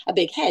quite a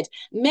big head.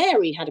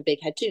 Mary had a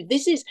big head too.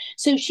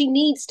 So she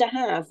needs to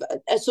have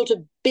a sort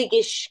of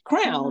biggish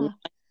crown.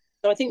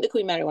 So I think the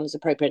Queen Mary one is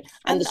appropriate.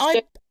 And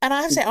I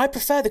have to say, I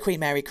prefer the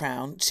Queen Mary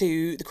crown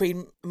to the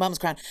Queen Mum's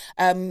crown.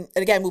 And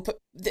again, we'll put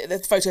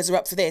the photos are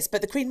up for this,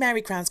 but the Queen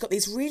Mary crown's got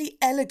these really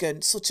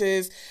elegant sort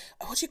of,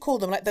 what do you call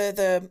them? Like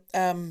the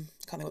I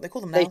can't think what they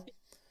call them now.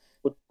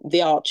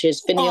 The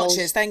arches, finials.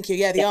 Arches, thank you.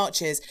 Yeah, the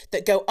arches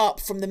that go up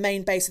from the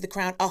main base of the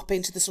crown up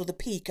into the sort of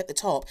the peak at the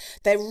top.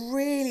 They're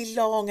really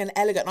long and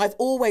elegant. And I've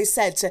always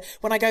said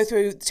when I go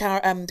through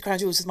the Crown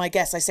Jewels with my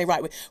guests, I say,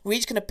 right, we're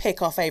each going to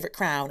pick our favourite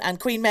crown. And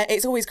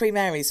it's always Queen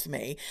Mary's for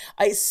me.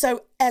 It's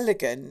so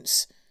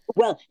elegant.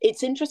 Well,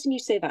 it's interesting you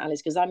say that,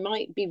 Alice, because I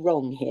might be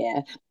wrong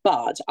here,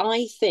 but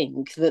I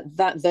think that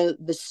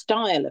the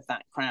style of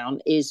that crown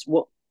is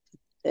what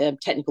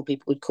technical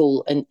people would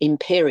call an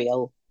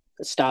imperial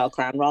style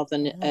crown rather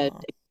than a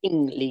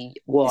kingly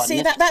one.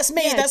 See, that's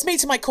me. Yeah. That's me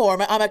to my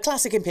core. I'm a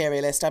classic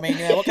imperialist. I mean,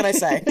 what can I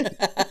say?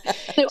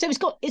 So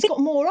it's got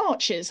more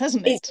arches,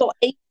 hasn't it? It's got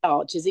 8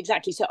 arches,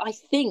 exactly. So I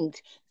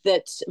think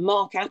that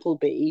Mark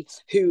Appleby,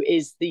 who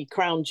is the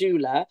crown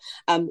jeweller,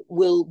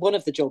 one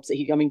of the jobs that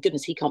he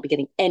can't be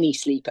getting any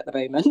sleep at the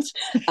moment.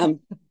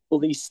 All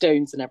these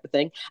stones and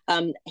everything.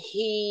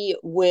 He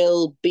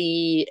will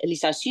be, at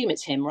least I assume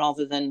it's him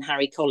rather than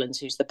Harry Collins,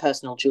 who's the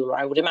personal jeweller.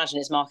 I would imagine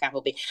it's Mark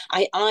Appleby.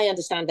 I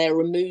understand they're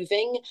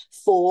removing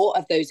 4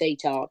 of those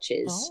 8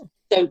 arches.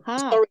 So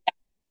sorry,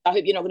 I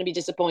hope you're not going to be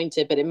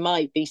disappointed, but it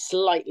might be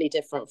slightly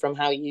different from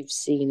how you've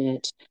seen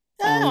it.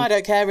 No, I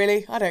don't care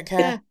really. I don't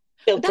care.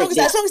 Yeah,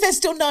 as long as they're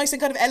still nice and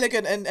kind of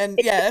elegant and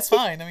yeah, that's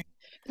fine. I mean.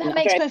 That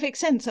makes perfect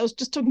sense. I was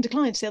just talking to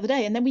clients the other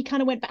day, and then we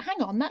kind of went, but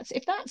hang on,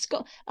 if that's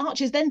got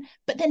arches, then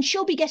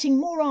she'll be getting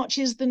more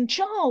arches than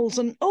Charles,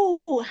 and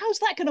how's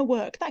that going to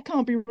work? That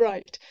can't be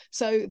right.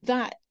 So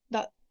that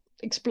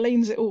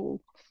explains it all.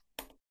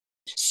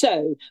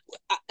 So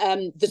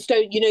the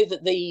stone, you know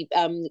that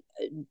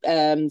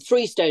the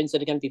 3 stones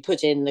that are going to be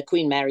put in the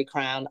Queen Mary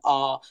crown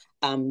are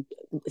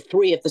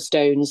 3 of the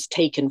stones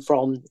taken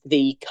from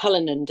the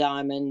Cullinan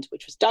diamond,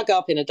 which was dug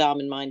up in a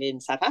diamond mine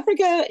in South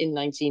Africa in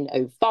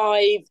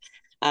 1905.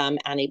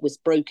 And it was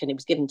broken. It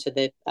was given to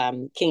the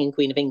King and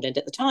Queen of England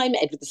at the time,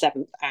 Edward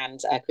VII and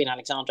Queen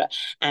Alexandra.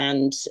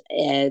 And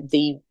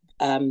the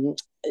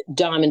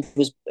diamond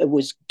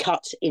was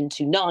cut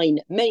into 9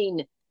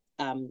 main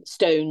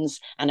stones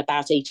and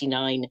about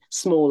 89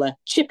 smaller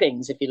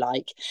chippings, if you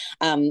like.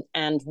 And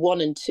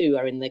 1 and 2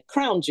 are in the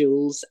crown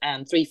jewels,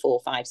 and 3,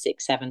 4, 5,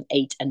 6, 7,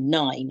 8, and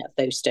 9 of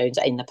those stones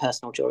are in the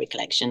personal jewelry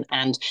collection.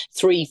 And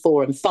 3,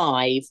 4, and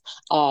 5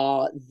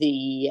 are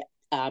the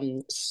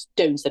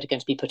stones that are going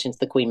to be put into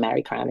the Queen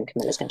Mary crown, and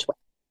Camilla's going to wear.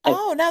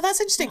 Oh, now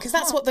that's interesting, because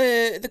that's what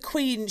the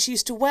Queen, she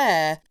used to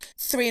wear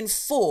 3 and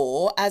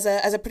 4 as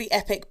a pretty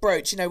epic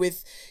brooch,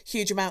 with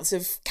huge amounts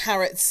of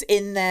carats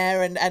in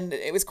there, and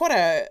it was quite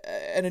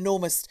an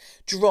enormous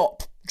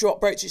drop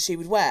brooch that she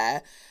would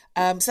wear.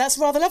 So that's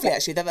rather lovely,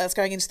 actually, that's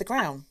going into the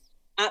crown.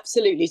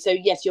 Absolutely. So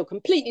yes, you're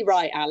completely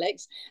right,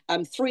 Alex.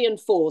 3 and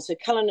 4, so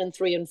Cullinan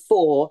 3 and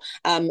 4,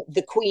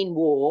 the Queen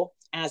wore,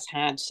 as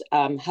had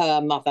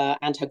her mother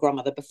and her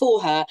grandmother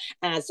before her,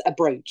 as a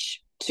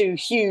brooch. two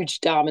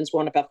huge diamonds,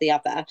 one above the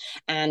other,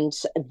 and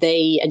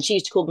she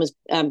used to call them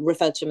as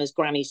refer to them as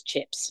Granny's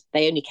chips.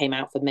 They only came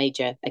out for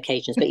major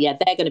occasions, but yeah,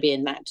 they're going to be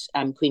in that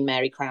Queen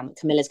Mary crown that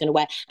Camilla's going to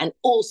wear, and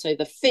also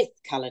the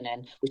fifth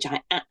Cullinan, which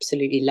I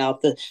absolutely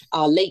love.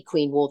 Our late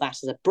Queen wore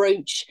that as a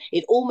brooch.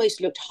 It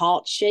almost looked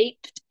heart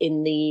shaped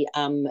in the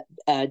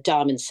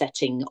diamond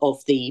setting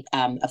of the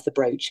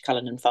brooch,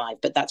 Cullinan 5,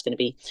 but that's going to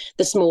be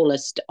the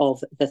smallest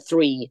of the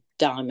three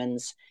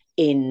diamonds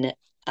in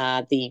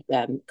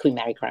the Queen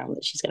Mary crown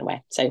that she's going to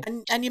wear. So,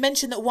 and you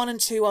mentioned that 1 and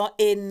 2 are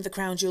in the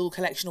Crown Jewel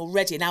collection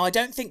already. Now, I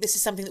don't think this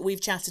is something that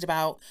we've chatted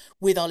about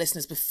with our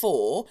listeners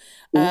before.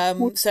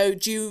 So,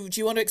 do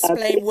you want to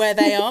explain where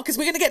they are? Because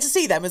we're going to get to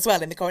see them as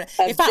well in the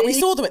coronation. In fact, we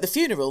saw them at the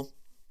funeral.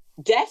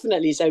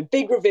 Definitely. So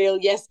big reveal.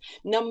 Yes.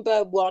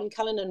 Number 1,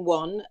 Cullinan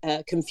 1,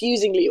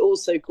 confusingly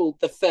also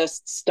called the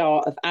first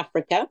star of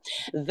Africa.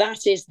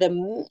 That is the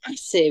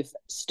massive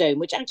stone,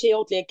 which actually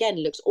oddly again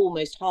looks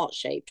almost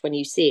heart-shaped when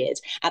you see it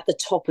at the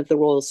top of the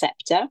royal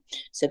scepter.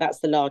 So that's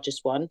the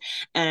largest one.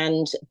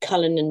 And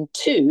Cullinan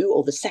 2,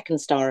 or the second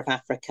star of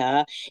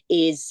Africa,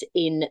 is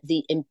in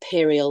the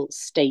imperial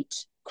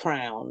state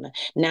crown.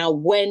 Now,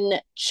 when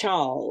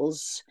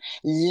Charles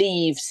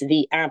leaves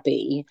the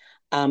abbey,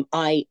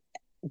 I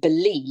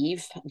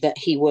believe that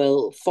he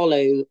will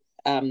follow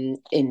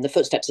in the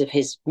footsteps of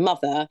his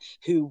mother,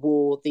 who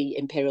wore the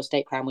imperial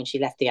state crown when she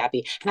left the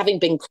abbey, having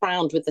been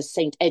crowned with the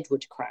St.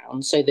 Edward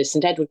crown. So the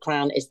St. Edward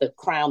crown is the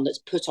crown that's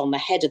put on the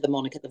head of the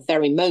monarch at the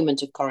very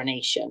moment of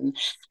coronation.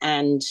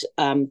 And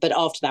but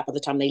after that, by the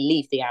time they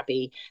leave the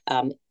abbey,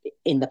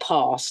 in the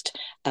past,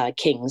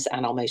 kings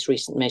and our most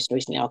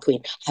recently our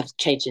queen have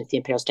changed into the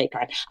imperial state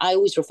crown. I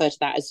always refer to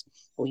that as,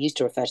 or used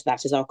to refer to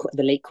that as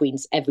the late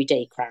queen's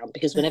everyday crown,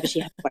 because whenever she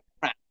had a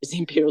crown, it was the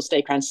imperial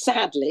state crown.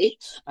 Sadly,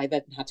 I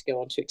then had to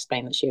go on to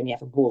explain that she only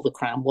ever wore the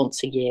crown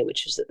once a year,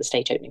 which was at the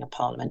state opening of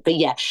Parliament. But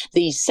yeah,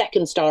 the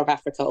second star of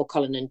Africa, or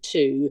Cullinan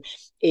 2,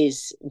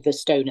 is the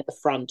stone at the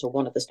front, or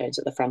one of the stones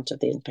at the front of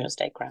the imperial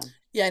state crown.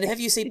 Yeah, and have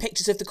you seen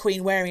pictures of the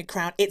Queen wearing a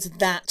crown? It's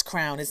that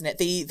crown, isn't it?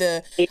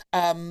 The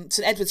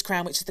St. Edward's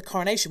crown, which is the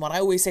coronation one. I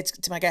always say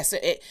to my guests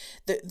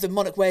that the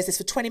monarch wears this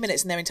for 20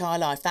 minutes in their entire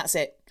life. That's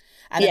it.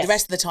 And yes, the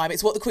rest of the time,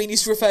 it's what the Queen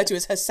used to refer to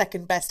as her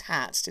second best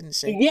hat, didn't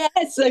she?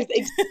 Yes, so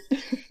it's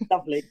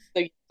lovely.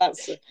 So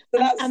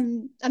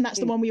that's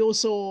the one we all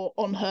saw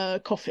on her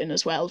coffin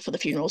as well for the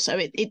funeral. So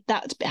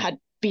that had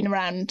been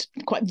around,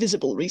 quite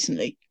visible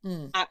recently.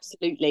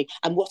 Absolutely.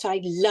 And what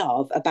I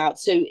love about,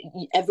 so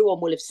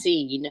everyone will have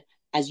seen,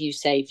 as you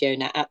say,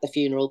 Fiona, at the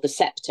funeral, the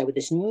scepter with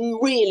this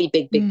really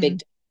big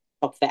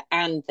top of it,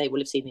 and they will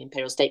have seen the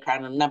imperial state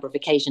crown on a number of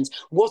occasions.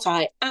 What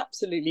I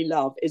absolutely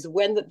love is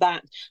when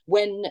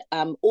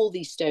all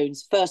these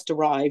stones first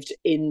arrived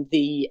in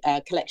the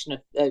collection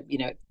of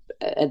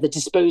the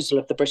disposal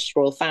of the British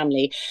royal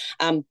family,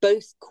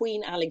 both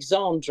Queen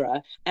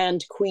Alexandra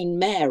and Queen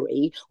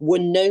Mary were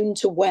known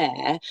to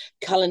wear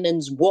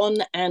Cullinan's 1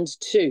 and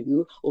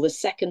 2, or the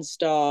second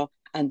star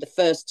and the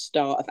first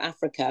star of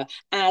Africa,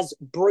 as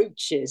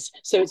brooches.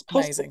 So it's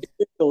possible to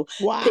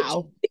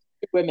Google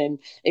women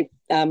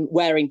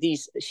wearing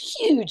these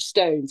huge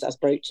stones as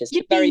brooches.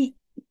 You'd be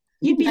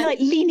like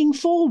leaning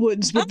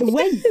forwards with the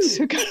weight,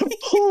 so kind of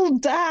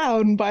pulled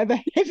down by the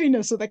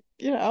heaviness of the,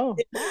 wow.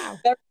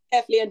 Very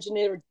carefully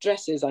engineered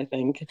dresses, I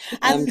think.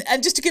 And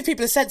just to give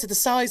people a sense of the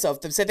size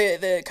of them, so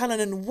the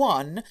Cullinan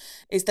 1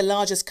 is the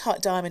largest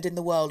cut diamond in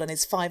the world and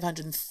is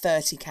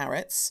 530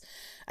 carats.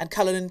 And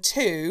Cullinan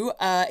 2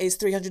 is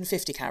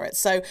 350 carats.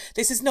 So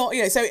this is not,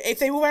 so if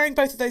they were wearing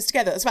both of those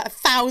together, that's about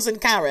 1,000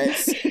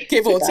 carats,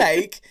 give or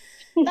take.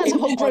 That's a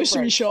whole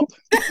grocery shop.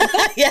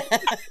 Yeah.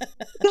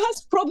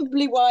 That's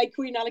probably why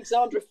Queen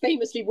Alexandra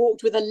famously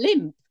walked with a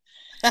limp.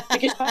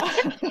 Because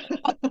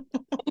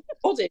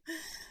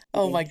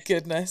Oh my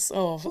goodness.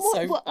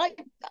 What I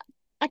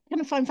kind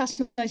of find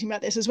fascinating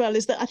about this as well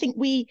is that I think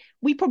we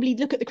probably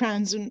look at the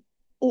crowns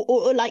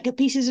or like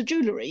pieces of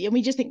jewellery, and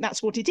we just think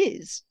that's what it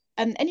is.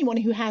 And anyone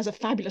who has a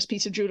fabulous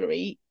piece of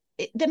jewellery,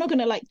 they're not going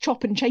to like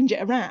chop and change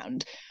it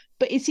around.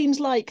 But it seems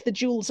like the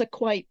jewels are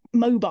quite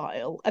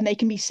mobile and they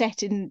can be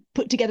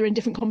put together in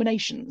different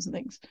combinations and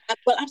things.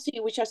 Well,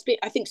 absolutely, which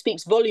I think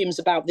speaks volumes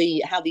about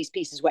how these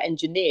pieces were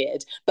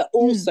engineered, but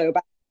also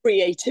about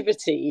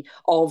creativity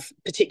of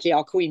particularly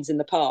our queens in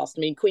the past.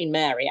 I mean, Queen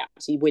Mary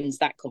actually wins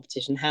that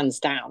competition hands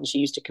down. She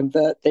used to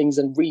convert things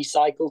and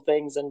recycle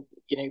things, and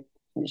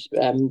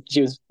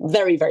she was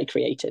very, very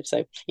creative.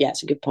 So yeah,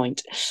 it's a good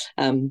point.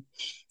 Shall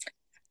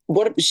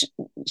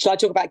I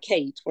talk about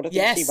Kate? What I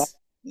think she was?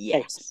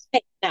 Yes.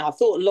 Kate. Now, I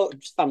thought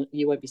fun.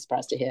 You won't be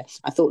surprised to hear.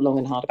 I thought long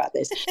and hard about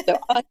this. So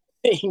I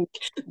think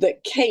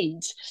that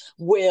Kate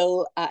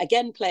will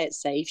again play it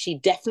safe. She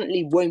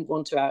definitely won't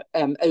want to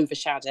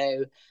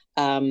overshadow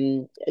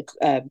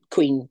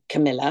Queen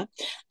Camilla.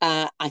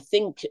 I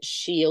think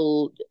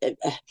she'll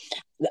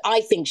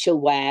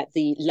wear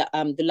the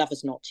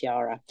lover's knot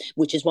tiara,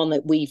 which is one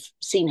that we've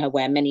seen her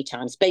wear many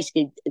times.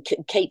 Basically,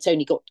 Kate's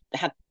only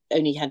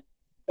had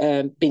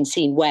been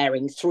seen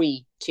wearing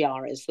 3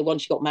 tiaras. The one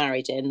she got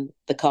married in,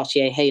 the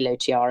Cartier halo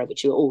tiara,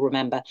 which you all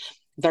remember.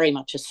 very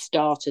much a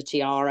starter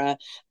tiara.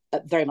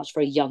 Very much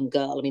for a young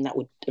girl. I mean,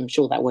 I'm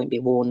sure that won't be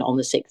worn on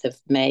the 6th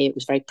of May. It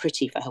was very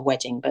pretty for her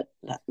wedding, but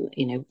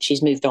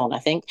she's moved on, I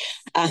think.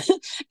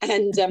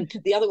 And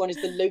the other one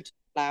is the lotus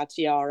flower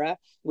tiara,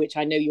 which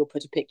I know you'll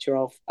put a picture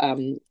of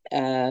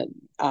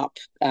up,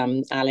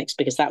 Alex,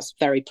 because that's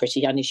very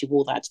pretty. I know she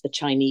wore that to the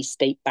Chinese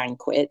state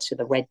banquet with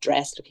a red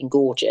dress, looking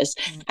gorgeous.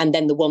 And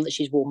then the one that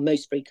she's worn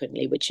most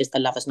frequently, which is the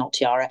Lover's Knot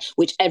tiara,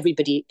 which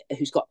everybody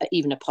who's got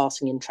even a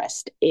passing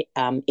interest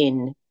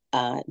in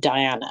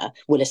Diana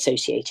will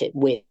associate it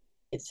with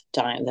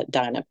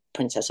Diana,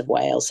 Princess of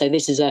Wales. So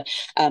this is a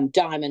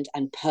diamond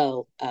and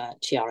pearl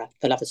tiara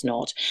for Lover's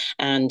Knot.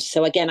 And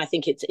so again, I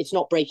think it's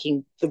not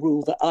breaking the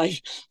rule that I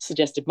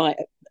suggested might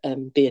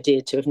be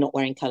adhered to of not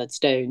wearing coloured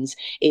stones.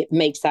 It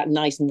makes that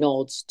nice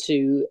nod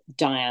to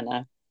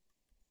Diana.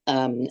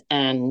 And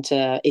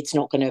it's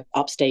not going to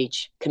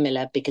upstage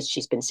Camilla because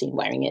she's been seen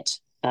wearing it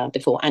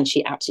before, and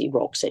she absolutely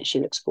rocks it. She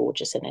looks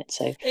gorgeous in it.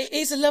 So it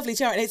is a lovely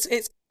tiara, and it's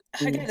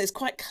again, it's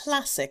quite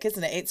classic,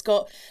 isn't it? It's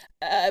got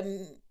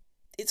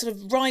it sort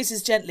of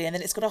rises gently, and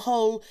then it's got a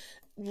whole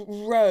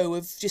row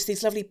of just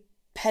these lovely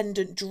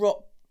pendant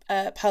drop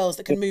pearls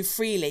that can move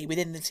freely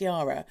within the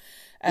tiara.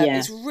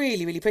 It's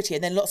really, really pretty,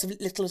 and then lots of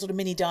little sort of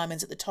mini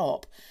diamonds at the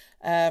top.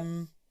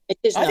 It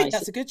is I nice. think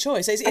that's a good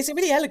choice. It's a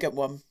really elegant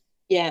one.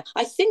 Yeah,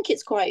 I think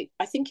it's quite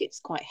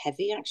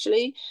heavy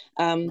actually.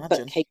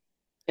 But Kate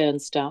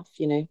and stuff,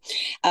 she's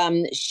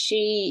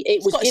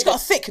got a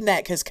thick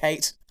neck, has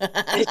Kate.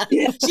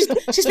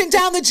 she's been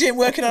down the gym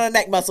working on her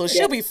neck muscles.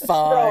 She'll be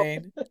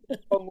fine.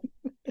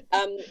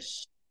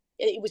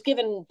 It was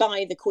given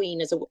by the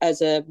Queen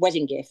as a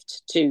wedding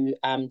gift to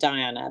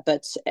Diana,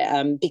 but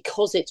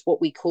because it's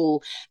what we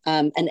call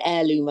an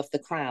heirloom of the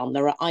crown,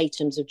 there are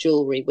items of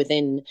jewellery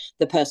within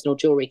the personal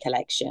jewellery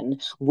collection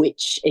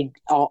which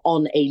are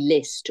on a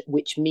list,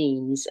 which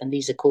means, and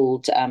these are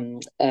called,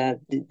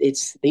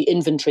 it's the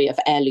inventory of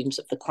heirlooms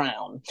of the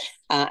crown,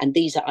 and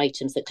these are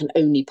items that can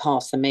only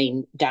pass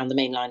down the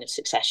main line of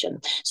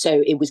succession.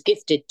 So it was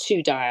gifted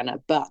to Diana,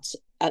 but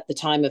at the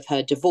time of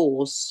her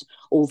divorce,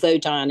 although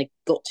Diana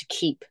got to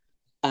keep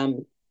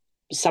some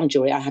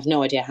jewellery, I have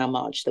no idea how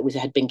much, that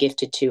had been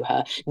gifted to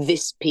her,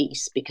 this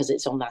piece, because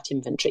it's on that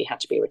inventory,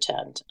 had to be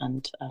returned,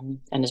 and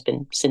has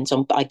been since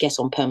on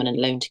permanent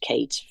loan to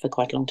Kate for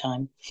quite a long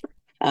time.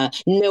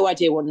 No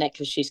idea what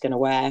necklace she's going to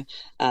wear.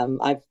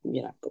 I've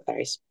got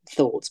various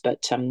thoughts,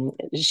 but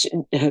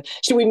should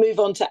we move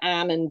on to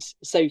Anne and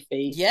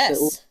Sophie?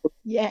 Yes.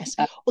 Yes.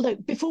 Although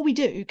before we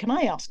do, can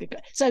I ask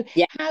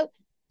how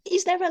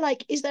is there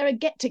a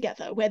get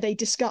together where they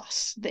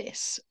discuss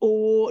this,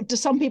 or do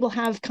some people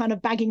have kind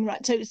of bagging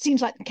rights? So it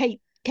seems like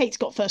Kate's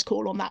got first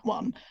call on that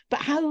one,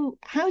 but how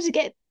does it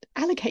get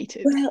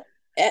allocated?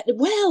 I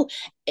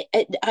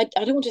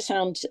don't want to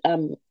sound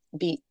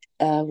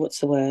what's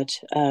the word,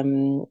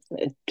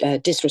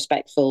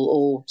 disrespectful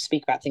or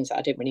speak about things that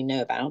I don't really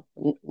know about.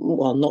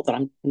 Well, not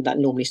that that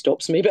normally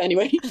stops me, but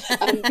anyway.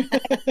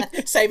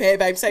 Same here,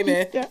 babe, same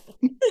here. Yeah.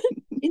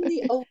 In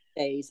the old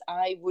days,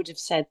 I would have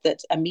said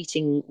that a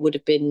meeting would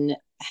have been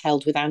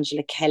held with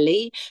Angela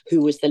Kelly, who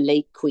was the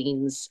late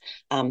Queen's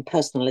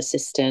personal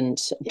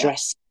assistant,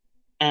 dress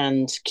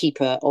and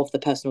keeper of the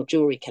personal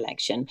jewellery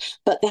collection.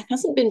 But there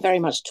hasn't been very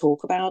much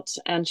talk about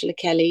Angela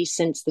Kelly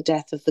since the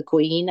death of the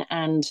Queen.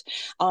 And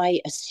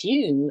I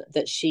assume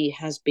that she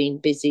has been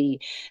busy,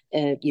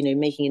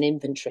 making an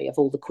inventory of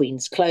all the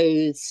Queen's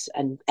clothes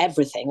and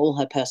everything, all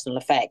her personal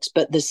effects.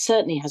 But there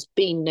certainly has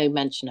been no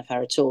mention of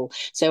her at all.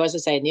 So as I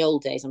say, in the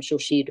old days, I'm sure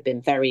she'd have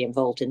been very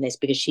involved in this,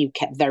 because she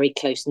kept very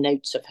close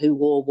notes of who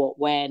wore what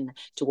when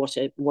to what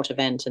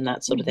event and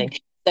that sort of thing.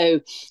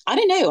 So I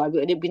don't know.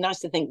 It'd be nice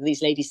to think that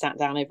these ladies sat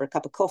down over a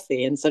cup of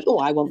coffee and said, "Oh,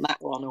 I want that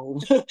one," or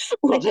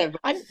whatever.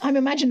 I'm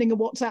imagining a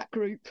WhatsApp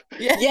group.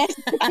 Yeah. Yes.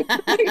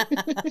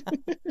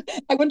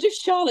 I wonder if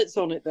Charlotte's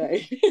on it though.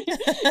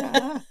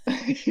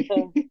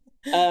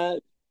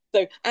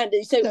 Anne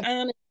and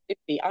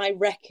Sophie, I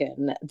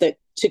reckon that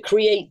to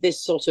create this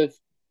sort of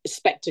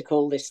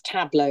spectacle, this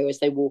tableau as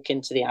they walk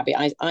into the Abbey,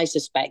 I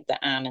suspect that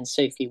Anne and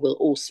Sophie will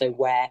also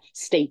wear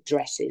state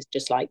dresses,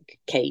 just like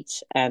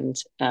Kate and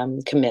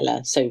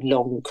Camilla, so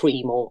long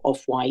cream or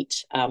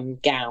off-white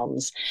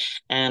gowns,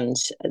 and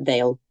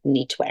they'll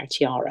need to wear a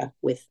tiara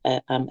with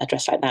a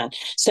dress like that.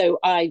 So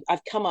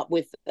I've come up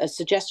with a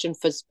suggestion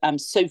for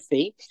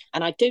Sophie,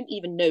 and I don't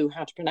even know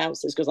how to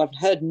pronounce this because I've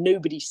heard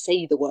nobody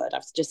say the word,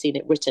 I've just seen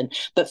it written,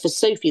 but for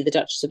Sophie, the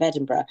Duchess of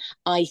Edinburgh,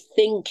 I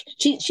think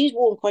she's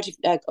worn quite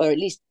or at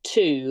least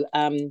two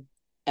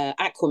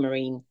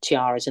aquamarine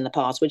tiaras in the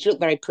past, which look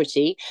very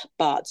pretty,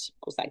 but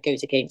of course that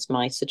goes against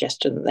my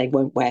suggestion that they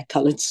won't wear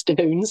coloured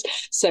stones.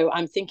 So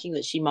I'm thinking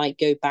that she might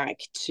go back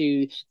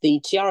to the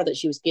tiara that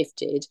she was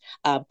gifted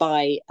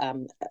by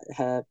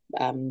her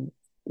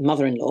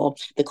mother-in-law,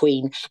 the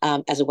Queen,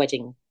 as a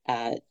wedding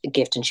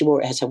gift, and she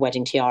wore it as her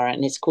wedding tiara,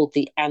 and it's called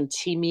the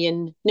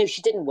Antemian. No,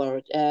 she didn't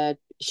wear it.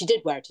 She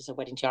did wear it as a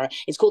wedding tiara.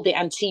 It's called the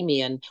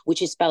Antemian,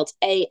 which is spelled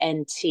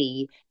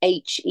Anthemion.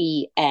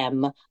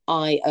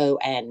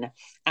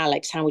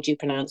 Alex, how would you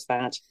pronounce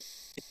that?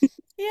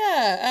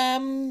 Yeah. I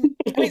mean,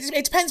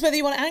 it depends whether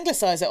you want to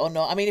anglicise it or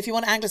not. I mean, if you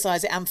want to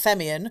anglicise it,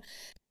 Amphemian,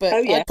 but Oh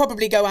yeah. I'd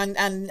probably go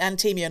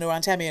Antemian or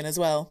Antemian as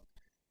well.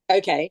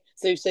 Okay.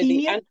 So the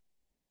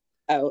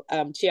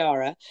Temia?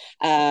 tiara,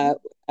 uh,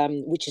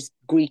 which is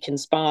Greek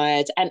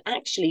inspired, and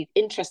actually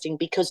interesting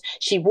because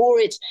she wore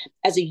it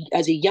as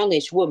a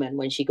youngish woman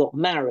when she got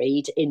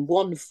married in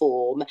one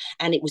form,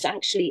 and it was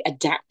actually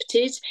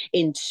adapted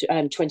in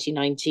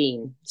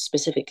 2019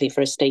 specifically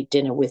for a state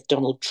dinner with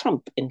Donald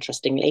Trump.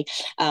 Interestingly,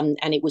 and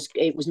it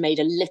was made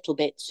a little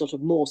bit sort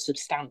of more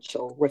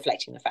substantial,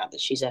 reflecting the fact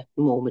that she's a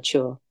more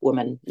mature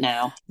woman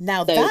now.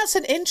 Now, So that's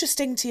an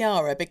interesting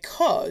tiara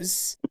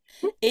because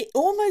it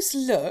almost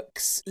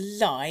looks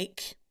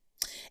like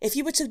if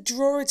you were to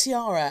draw a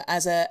tiara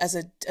as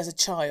a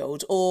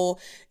child, or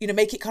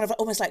make it kind of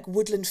almost like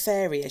woodland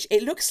fairyish,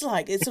 it looks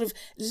like it's sort of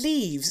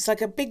leaves. It's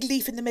like a big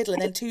leaf in the middle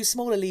and then two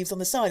smaller leaves on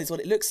the side is what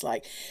it looks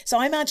like. So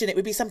I imagine it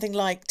would be something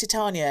like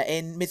Titania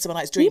in Midsummer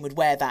Night's Dream would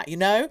wear that.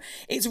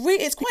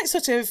 It's quite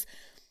sort of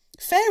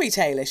fairy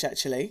tale-ish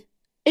actually.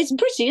 it's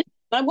pretty.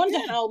 I wonder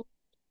Yeah, how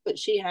that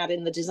she had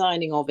in the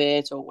designing of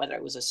it, or whether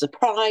it was a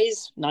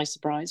nice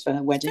surprise for her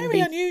it's wedding.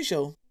 very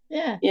unusual.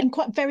 Yeah, Yeah, and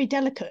quite very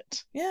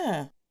delicate.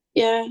 Yeah.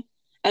 yeah,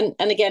 and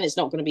again, it's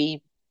not going to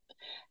be.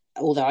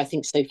 Although I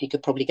think Sophie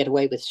could probably get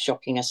away with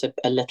shocking us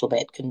a little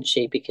bit, couldn't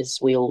she? Because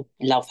we all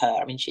love her.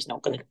 I mean, she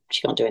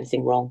can't do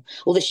anything wrong.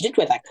 Although she did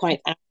wear that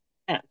quite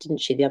hat, didn't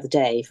she, the other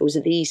day? If it was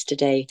at the Easter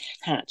Day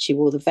hat, she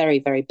wore the very,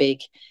 very big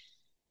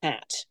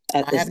hat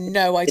at I have this.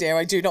 no idea.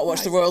 I do not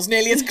watch the Nice. Royals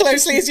nearly as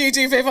closely as you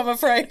do, Viv, I'm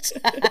afraid.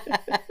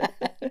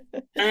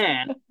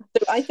 Anne.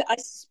 So I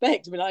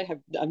suspect. I mean, I have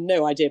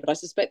no idea, but I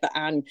suspect that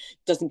Anne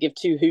doesn't give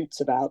two hoots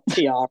about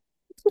tiara.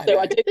 I So know.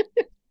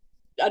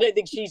 I don't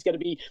think she's going to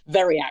be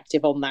very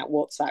active on that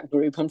WhatsApp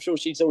group. I'm sure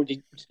she's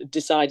already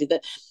decided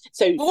that.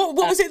 So What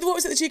was it? What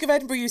was it the Duke of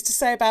Edinburgh used to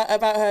say about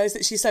her? Is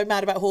that she's so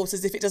mad about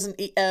horses? If it doesn't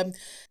eat,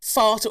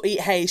 fart or eat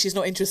hay, she's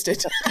not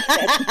interested.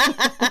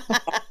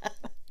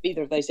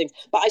 either of those things.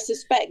 But I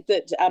suspect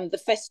that the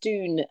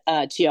festoon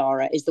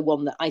tiara is the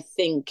one that I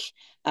think.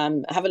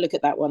 Have a look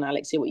at that one,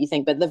 Alex. See what you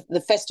think. But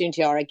the festoon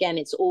tiara, again,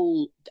 it's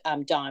all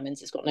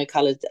diamonds. It's got no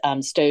coloured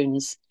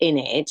stones in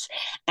it,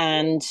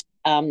 and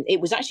it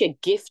was actually a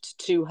gift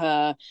to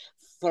her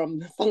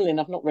from, funnily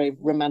enough, not very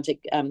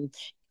romantic.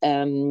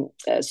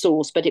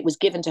 Source, but it was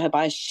given to her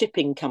by a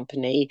shipping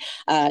company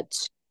to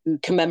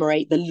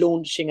commemorate the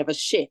launching of a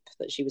ship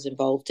that she was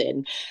involved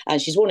in,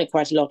 and she's worn it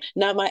quite a lot.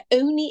 Now, my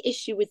only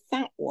issue with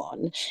that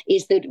one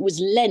is that it was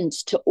lent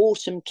to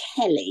Autumn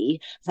Kelly,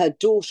 her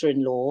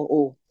daughter-in-law,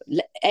 or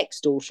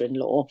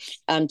ex-daughter-in-law,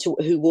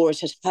 who wore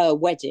it at her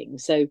wedding.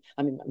 So,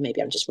 I mean,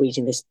 maybe I'm just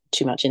reading this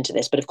too much into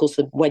this, but of course,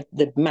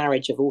 the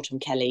marriage of Autumn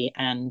Kelly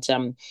and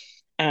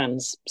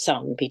Anne's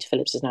son, Peter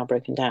Phillips, is now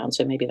broken down.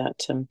 So maybe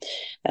that.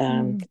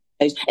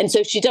 And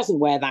so she doesn't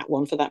wear that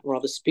one for that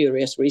rather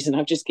spurious reason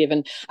I've just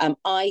given.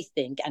 I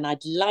think, and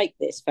I'd like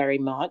this very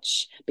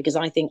much, because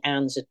I think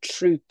Anne's a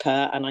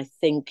trooper, and I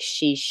think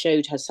she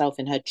showed herself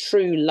in her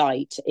true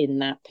light in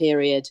that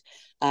period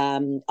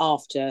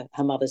after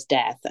her mother's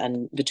death,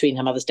 and between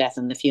her mother's death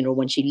and the funeral,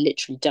 when she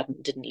literally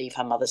didn't leave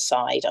her mother's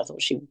side. I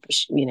thought she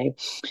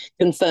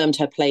confirmed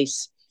her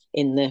place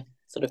in the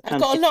sort of I've got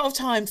a pantheon. lot of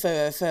time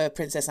for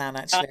Princess Anne,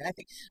 actually.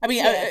 I mean,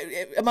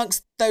 Yeah,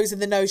 amongst those in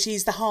the know,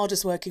 she's the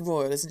hardest working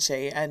royal, isn't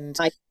she?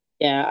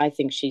 I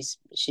think she's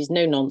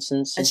no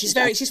nonsense, And and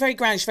she's very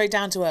grounded. She's very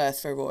down to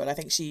earth for a royal. I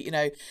think she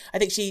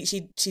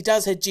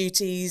does her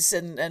duties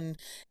and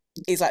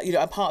is like,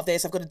 I'm part of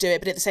this. I've got to do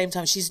it. But at the same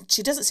time, she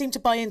doesn't seem to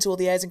buy into all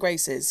the airs and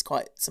graces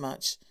quite so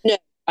much. no,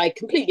 I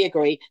completely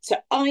agree. So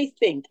I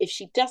think if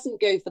she doesn't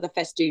go for the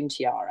festoon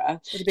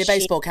tiara, Would it be a she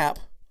baseball cap?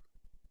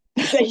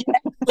 yeah.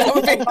 That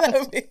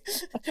would be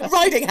a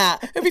riding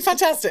hat. It would be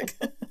fantastic.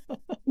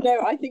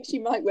 No, I think she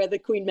might wear the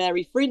Queen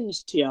Mary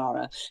fringe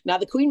tiara. Now,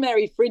 the Queen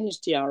Mary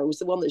fringe tiara was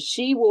the one that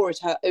she wore at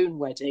her own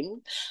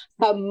wedding.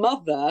 Her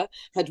mother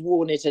had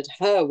worn it at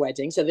her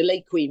wedding, so the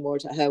late Queen wore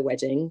it at her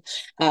wedding.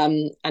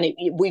 And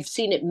we've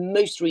seen it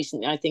most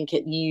recently, I think,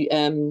 at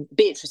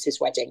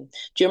Beatrice's wedding.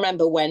 Do you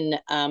remember when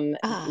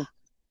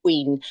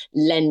Queen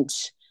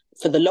lent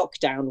for the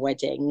lockdown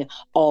wedding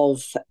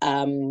of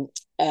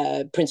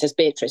Princess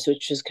Beatrice,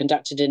 which was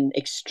conducted in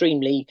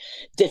extremely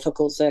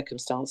difficult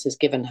circumstances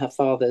given her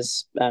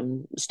father's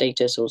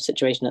status or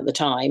situation at the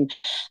time.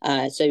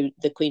 So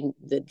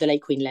the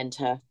late Queen lent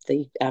her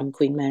the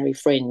Queen Mary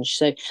fringe.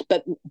 So,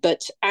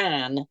 but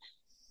Anne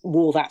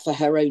wore that for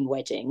her own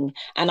wedding,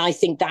 and I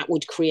think that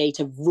would create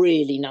a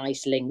really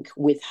nice link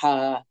with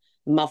her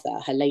mother,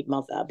 her late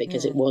mother,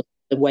 because it was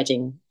the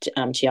wedding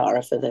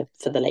tiara for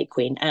the late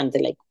Queen, and the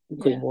late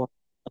Queen wore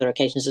other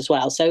occasions as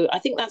well. So I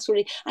think that's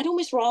really, I'd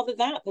almost rather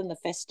that than the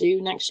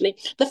festoon, actually.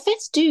 The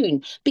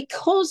festoon,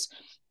 because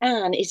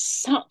Anne is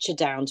such a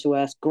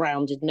down-to-earth,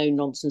 grounded,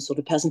 no-nonsense sort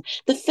of person,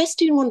 the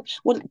festoon one,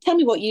 well, tell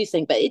me what you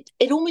think, but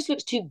it almost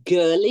looks too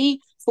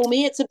girly for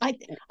me.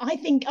 I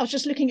think I was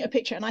just looking at a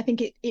picture, and I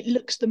think it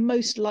looks the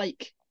most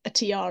like a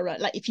tiara.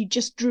 Like if you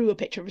just drew a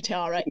picture of a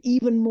tiara,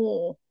 even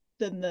more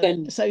than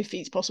the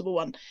Sophie's possible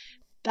one.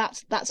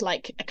 that's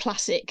like a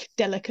classic,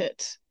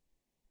 delicate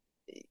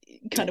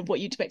kind of what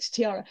you'd expect a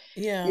tiara.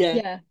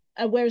 Yeah.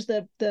 Whereas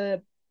the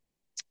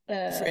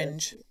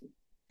Fringe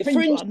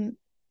one,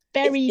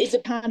 very it's a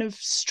kind of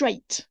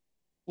straight.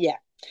 Yeah.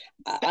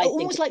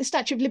 Almost like the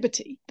Statue of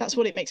Liberty. That's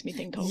what it makes me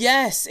think of.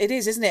 Yes, it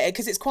is, isn't it?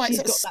 Because it's quite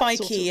sort of spiky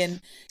sort of...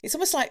 and it's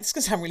almost like, it's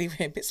going to sound really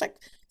weird, but it's like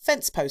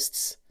fence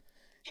posts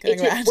going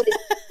around.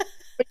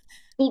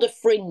 It's called a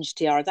fringe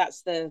tiara.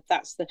 That's the.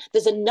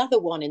 There's another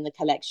one in the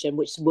collection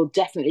which will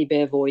definitely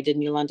be avoided,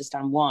 and you'll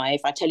understand why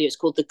if I tell you. It's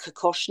called the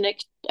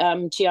Kokoshnik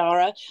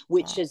tiara,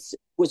 which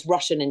was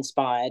Russian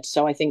inspired.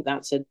 So I think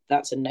that's a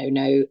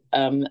no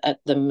at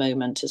the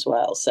moment as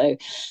well. So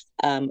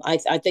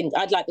I think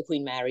I'd like the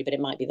Queen Mary, but it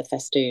might be the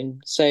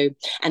festoon. So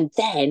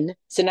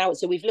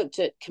we've looked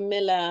at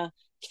Camilla,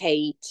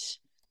 Kate,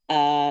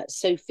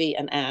 Sophie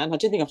and Anne. I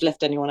don't think I've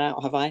left anyone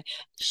out, have I?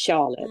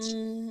 Charlotte.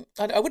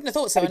 I wouldn't have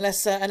thought so,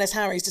 unless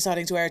Harry's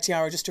deciding to wear a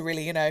tiara just to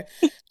really,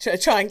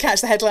 try and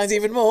catch the headlines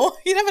even more.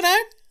 You never know.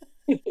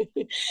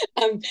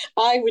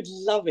 I would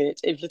love it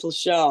if little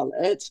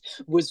Charlotte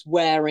was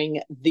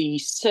wearing the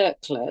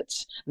circlet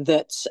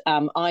that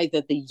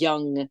either the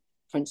young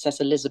Princess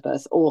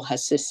Elizabeth or her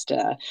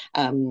sister,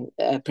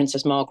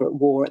 Princess Margaret,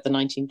 wore at the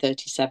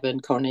 1937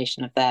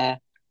 coronation of their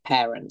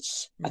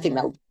parents. I think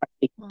that would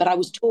be, but I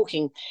was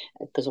talking,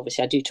 because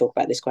obviously I do talk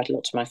about this quite a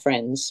lot to my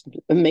friends.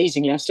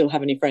 Amazingly, I still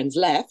have any friends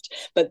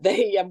left, but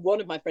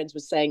one of my friends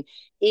was saying,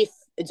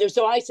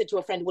 so I said to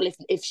a friend, well,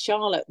 if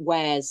Charlotte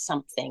wears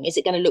something, is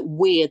it going to look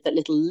weird that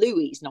little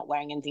Louis's not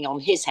wearing anything on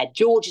his head?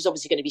 George is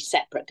obviously going to be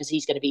separate because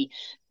he's going to be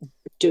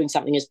doing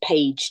something as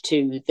page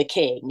to the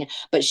king,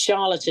 but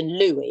Charlotte and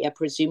Louis are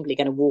presumably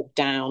going to walk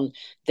down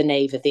the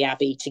nave of the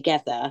Abbey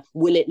together.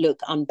 Will it look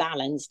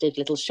unbalanced if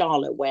little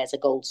Charlotte wears a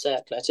gold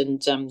circlet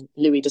and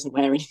Louis doesn't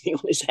wear anything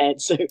on his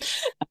head? So,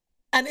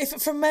 and if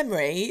from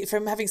memory,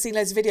 from having seen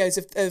loads of videos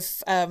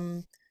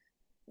of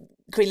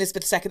Queen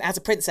Elizabeth II as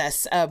a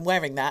princess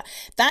wearing that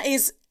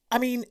is, I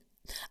mean,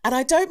 and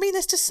I don't mean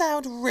this to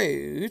sound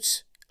rude,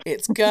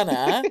 it's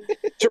gonna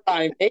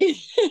try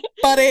me,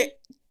 but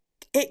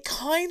it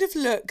kind of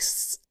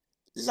looks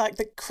like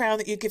the crown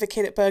that you give a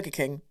kid at Burger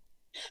King.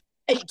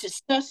 It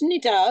certainly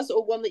does,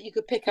 or one that you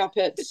could pick up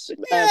at.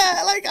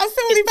 Yeah, like I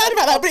feel really bad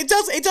about that, but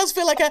it does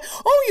feel like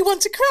you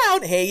want a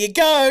crown? Here you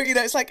go.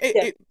 It's like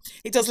it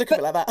does look a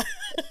bit like that.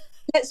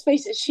 Let's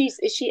face it,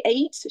 is she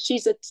 8?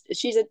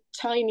 She's a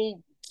tiny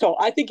tot.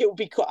 I think it would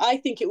be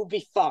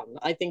fun.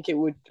 I think it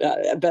would,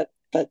 but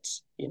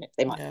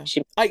they might.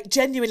 Yeah. I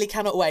genuinely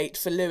cannot wait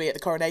for Louis at the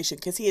coronation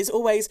because he is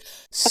always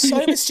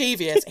so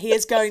mischievous. He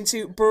is going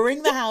to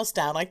bring the house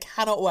down. I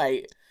cannot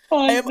wait.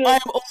 I am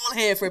all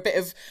here for a bit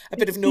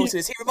of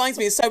naughtiness. He reminds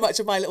me so much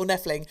of my little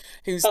Nephilim,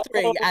 who's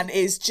 3 and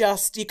is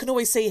just, you can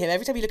always see him.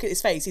 Every time you look at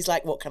his face, he's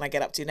like, what can I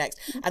get up to next?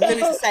 And Louis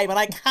the same, and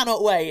I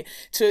cannot wait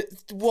to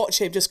watch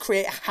him just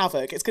create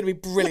havoc. It's going to be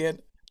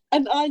brilliant.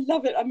 And I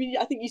love it. I mean,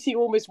 I think you see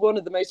almost one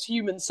of the most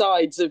human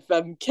sides of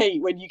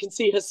Kate when you can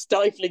see her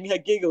stifling her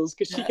giggles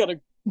because she kind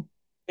of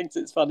thinks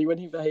it's funny when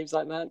he behaves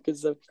like that.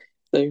 Because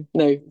so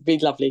no, be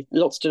lovely.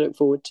 Lots to look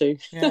forward to.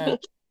 Yeah.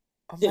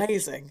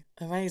 Amazing.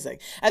 Are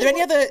there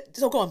any other?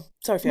 Oh, go on.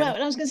 Sorry, Fiona.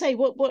 Well, I was going to say,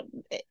 what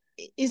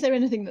is there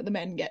anything that the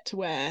men get to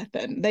wear?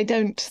 Then they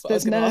don't.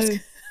 There's no. Ask.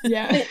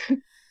 Yeah.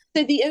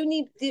 So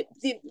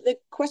the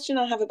question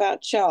I have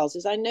about Charles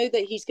is I know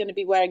that he's going to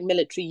be wearing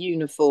military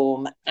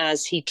uniform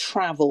as he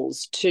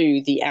travels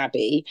to the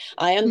Abbey.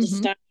 I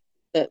understand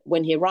that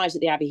when he arrives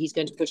at the Abbey, he's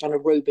going to put on a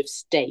robe of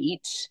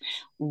state.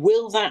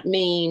 Will that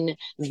mean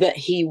that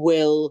he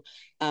will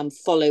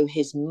follow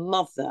his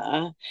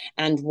mother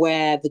and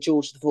wear the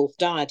George IV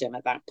diadem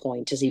at that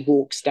point as he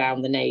walks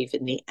down the nave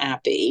in the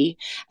Abbey,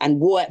 and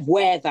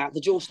wear that,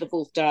 the George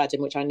IV diadem,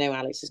 which I know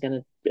Alex is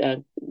going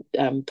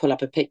to pull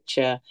up a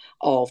picture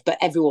of, but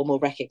everyone will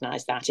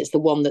recognise that. It's the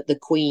one that the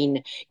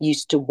Queen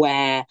used to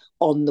wear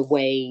on the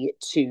way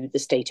to the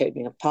state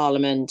opening of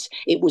Parliament.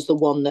 It was the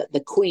one that the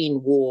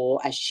Queen wore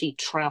as she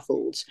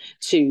travelled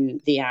to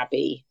the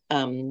Abbey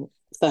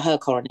for her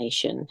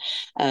coronation.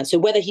 So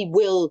whether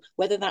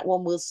that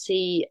one will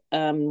see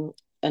an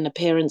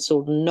appearance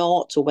or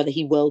not, or whether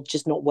he will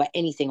just not wear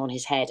anything on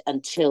his head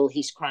until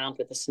he's crowned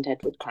with the St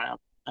Edward crown,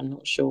 I'm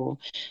not sure.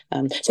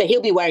 So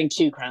he'll be wearing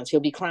 2 crowns. He'll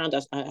be crowned,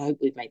 as I hope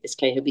we've made this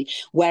clear, he'll be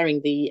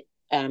wearing the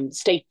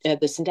St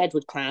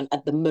Edward crown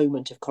at the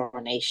moment of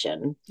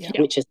coronation,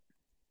 which is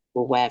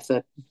will wear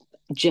for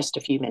just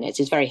a few minutes.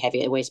 It's very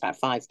heavy. It weighs about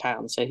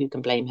 £5, so who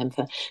can blame him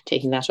for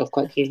taking that off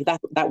quite quickly?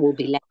 That will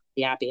be left at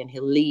the Abbey, and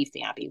he'll leave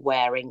the Abbey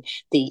wearing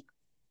the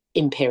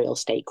imperial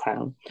state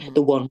crown,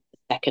 the one with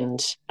the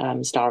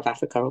 2nd Star of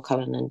Africa or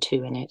Cullinan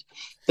 2 in it,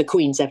 the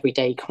Queen's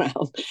everyday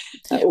crown.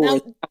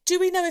 Now, do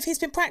we know if he's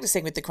been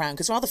practicing with the crown?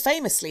 Because rather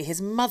famously, his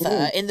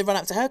mother, in the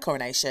run-up to her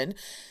coronation,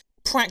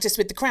 practiced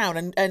with the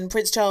crown, and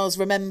Prince Charles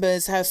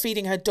remembers her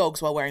feeding her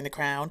dogs while wearing the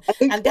crown,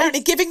 and apparently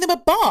giving them a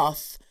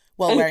bath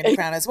while wearing the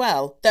crown as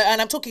well.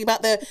 And I'm talking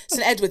about the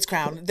St Edward's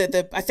crown.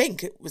 I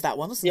think it was that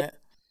one, wasn't it?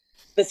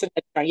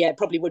 Yeah, it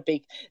probably would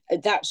be.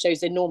 That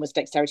shows enormous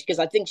dexterity, because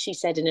I think she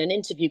said in an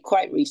interview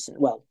quite recent,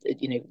 well,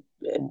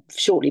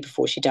 shortly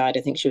before she died,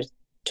 I think she was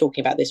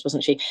talking about this,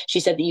 wasn't she? She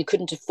said that you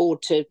couldn't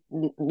afford to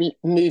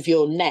move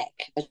your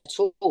neck at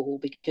all,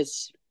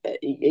 because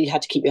you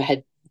had to keep your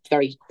head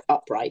very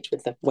upright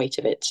with the weight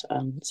of it.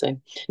 So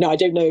no, I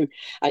don't know.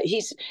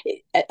 He's,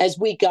 as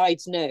we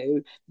guides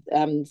know,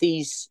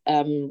 these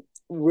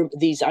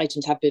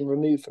items have been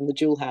removed from the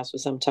jewel house for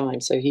some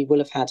time, so he will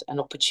have had an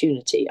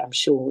opportunity, I'm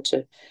sure, to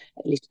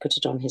at least put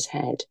it on his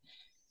head.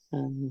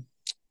 And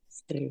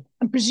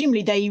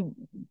presumably they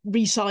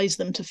resize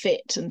them to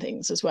fit and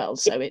things as well,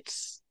 so it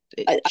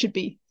should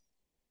be.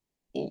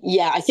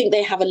 Yeah, I think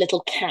they have a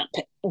little cap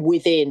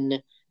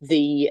within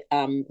the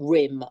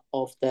rim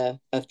of the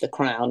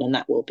crown, and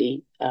that will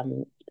be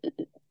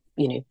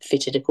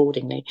fitted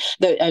accordingly.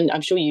 Though, and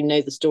I'm sure you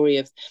know the story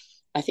of,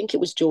 I think it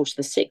was George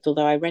VI,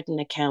 although I read an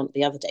account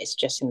the other day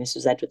suggesting this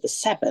was Edward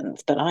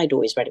VII, but I'd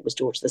always read it was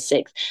George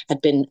VI,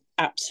 had been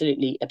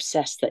absolutely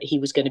obsessed that he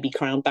was going to be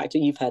crowned back.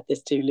 You've heard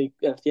this too, Luke,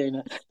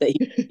 Fiona, that he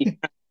would be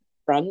crowned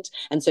front,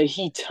 and so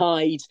he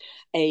tied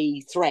a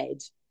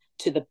thread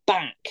to the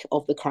back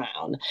of the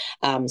crown,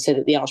 so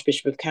that the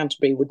Archbishop of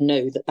Canterbury would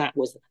know that that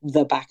was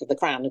the back of the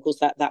crown. Of course,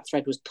 that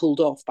thread was pulled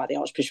off by the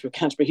Archbishop of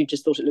Canterbury, who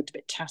just thought it looked a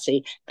bit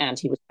tatty, and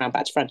he was crowned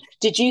back to front.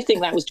 Did you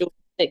think that was George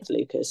VI,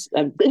 Lucas?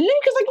 Lucas,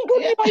 I can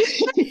call you by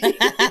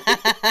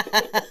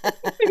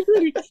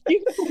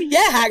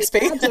yeah,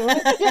 Haxby.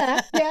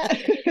 Yeah.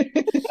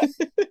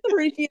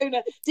 Sorry,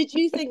 Fiona. Did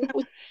you think that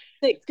was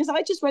VI? Because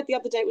I just read the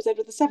other day it was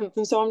Edward VII,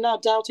 and so I'm now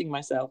doubting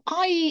myself.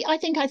 I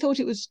thought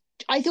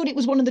it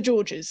was one of the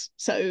Georges,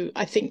 so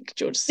I think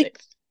George VI.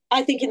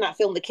 I think in that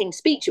film, The King's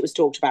Speech, it was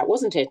talked about,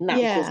 wasn't it? And that,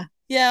 yeah. Of course,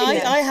 yeah,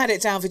 I had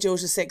it down for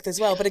George VI as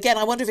well. But again,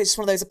 I wonder if it's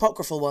one of those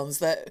apocryphal ones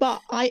that.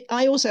 But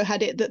I also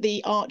had it that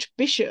the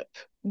Archbishop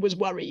was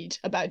worried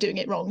about doing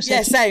it wrong, so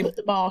yeah, same. Put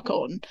the mark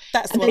on.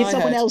 That's the and one then I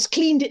someone heard. else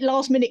cleaned it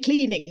last minute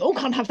cleaning. Oh,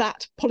 can't have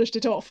that. Polished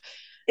it off.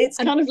 It's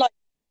kind of like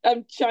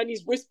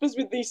Chinese whispers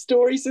with these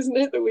stories, isn't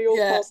it? That we all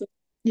pass.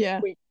 Yeah.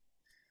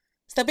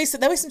 So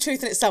there'll be some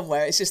truth in it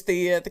somewhere. It's just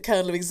the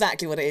kernel of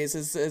exactly what it is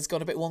has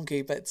gone a bit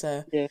wonky, but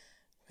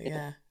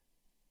yeah.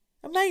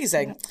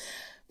 Amazing. Yeah.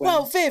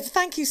 Well, Viv,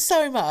 thank you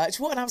so much.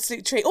 What an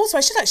absolute treat. Also,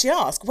 I should actually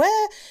ask,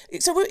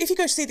 if you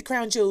go to see the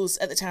Crown Jewels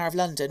at the Tower of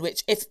London,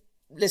 which if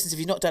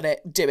you've not done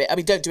it, do it. I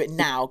mean, don't do it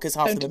now because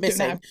half of them are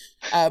missing.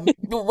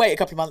 Wait a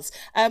couple of months.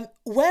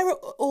 Where are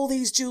all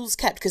these jewels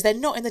kept? Because they're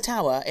not in the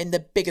tower, in the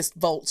biggest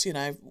vaults,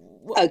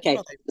 Okay.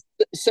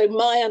 So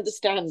my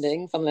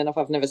understanding, funnily enough,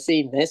 I've never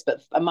seen this,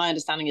 but my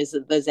understanding is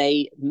that there's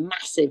a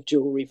massive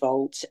jewellery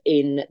vault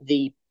at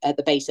the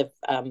base of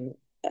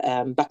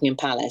Buckingham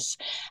Palace,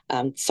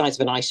 size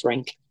of an ice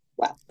rink.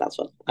 Well, that's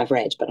what I've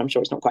read, but I'm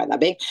sure it's not quite that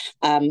big.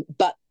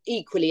 But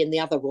equally in the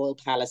other royal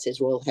palaces,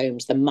 royal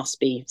homes, there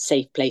must be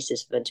safe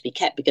places for them to be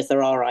kept, because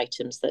there are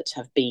items that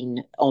have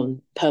been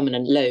on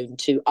permanent loan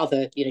to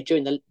other,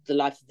 during the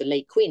life of the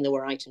late Queen, there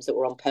were items that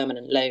were on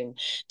permanent loan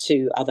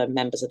to other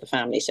members of the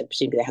family. So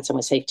presumably they had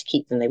somewhere safe to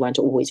keep them. They weren't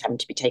always having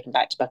to be taken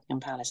back to Buckingham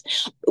Palace,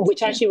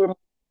 which actually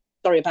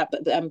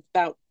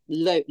about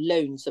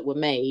loans that were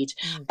made.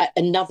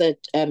 Another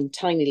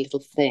tiny little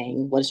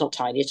thing, well, it's not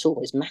tiny at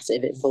all, it's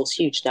massive, it involves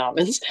huge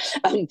diamonds,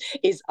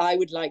 is I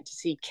would like to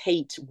see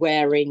Kate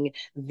wearing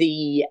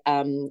the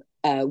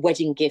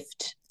wedding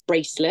gift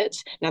bracelet.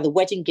 Now, the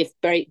wedding gift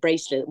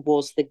bracelet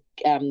was the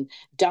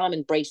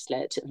diamond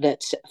bracelet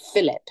that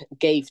Philip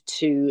gave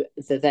to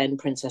the then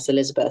Princess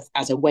Elizabeth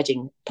as a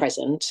wedding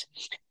present,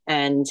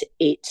 and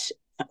it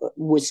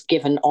was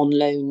given on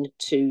loan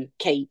to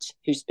Kate,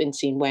 who's been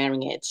seen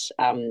wearing it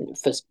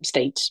for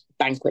state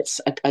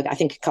banquets, I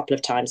think a couple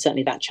of times.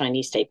 Certainly that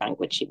Chinese state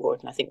banquet she wore it,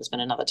 and I think there's been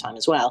another time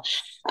as well.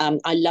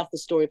 I love the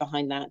story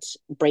behind that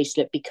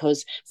bracelet,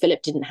 because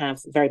Philip didn't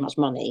have very much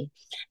money,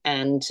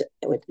 and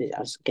I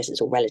guess it's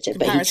all relative,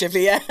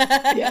 comparatively,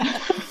 but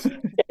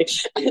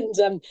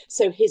and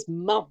so his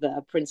mother,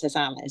 Princess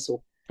Alice,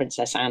 or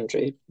Princess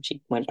Andrew,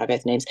 she went by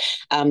both names,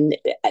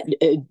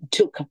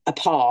 took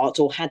apart,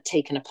 or had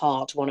taken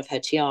apart, one of her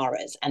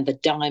tiaras, and the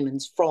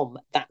diamonds from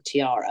that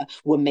tiara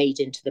were made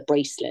into the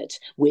bracelet,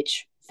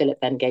 which Philip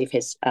then gave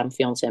his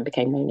fiancée and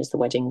became known as the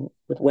wedding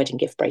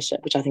gift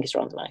bracelet, which I think is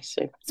rather nice.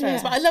 So,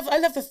 but I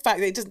love the fact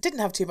that it didn't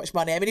have too much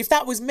money. I mean, if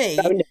that was me,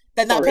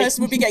 then that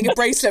person would be getting a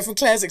bracelet from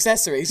Claire's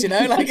Accessories.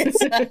 Like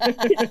it's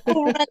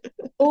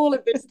all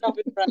of this stuff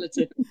is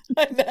relative.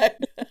 I know.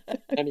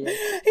 Anyway,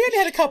 he only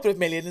had a couple of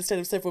million instead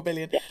of several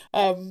billion.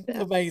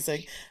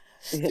 Amazing.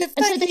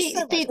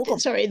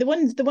 Sorry, the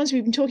ones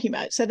we've been talking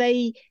about. So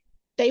they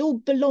all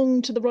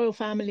belong to the royal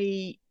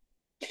family,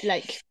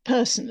 like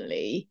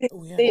personally.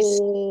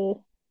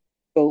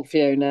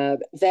 Fiona,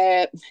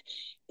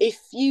 if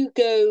you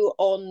go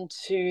on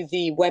to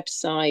the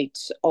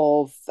website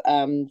of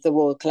the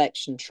Royal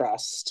Collection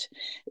Trust,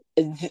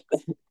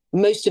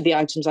 most of the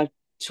items I've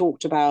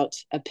talked about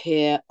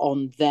appear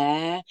on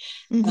there.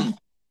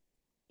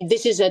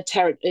 This is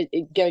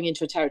going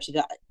into a territory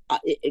that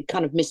it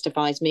kind of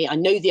mystifies me. I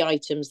know the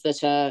items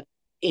that are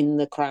in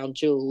the crown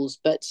jewels,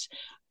 but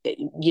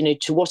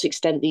to what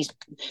extent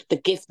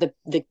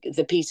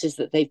the pieces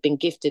that they've been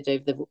gifted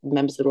over the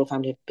members of the royal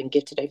family have been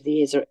gifted over the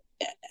years are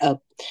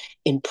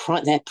in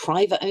their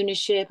private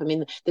ownership. I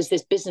mean, there's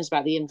this business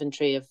about the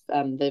inventory of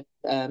the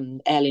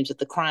heirlooms of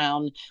the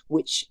crown,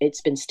 which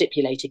it's been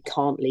stipulated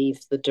can't leave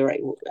the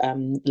direct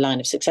line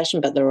of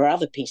succession, but there are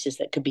other pieces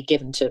that could be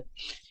given to,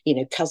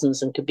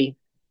 cousins and could be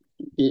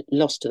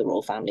lost to the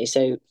royal family.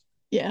 So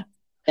yeah.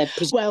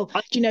 Well,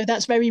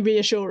 that's very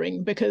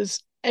reassuring,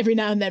 because every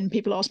now and then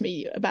people ask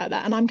me about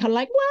that, and I'm kind of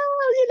like, well,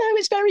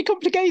 it's very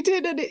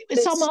complicated, and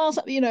some are,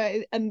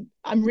 and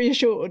I'm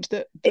reassured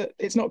that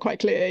it's not quite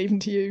clear even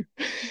to you.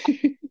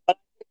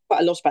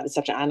 Quite a lot about the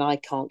subject, and I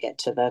can't get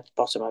to the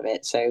bottom of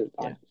it. So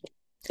yeah.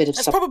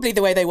 That's probably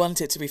the way they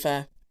want it, to be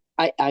fair.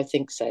 I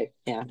think so.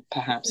 Yeah,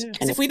 perhaps.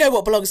 Because if we know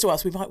what belongs to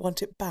us, we might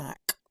want it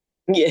back.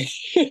 Yeah.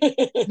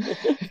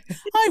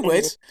 I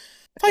would.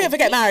 If I ever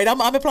get married, I'm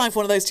applying for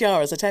one of those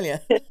tiaras, I tell you.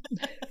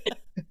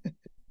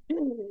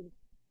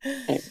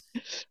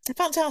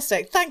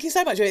 Fantastic. Thank you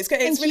so much. It's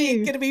really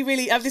going to be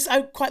really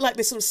I quite like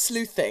this sort of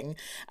sleuth thing.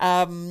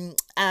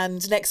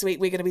 And next week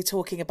we're going to be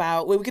talking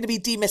about, we're going to be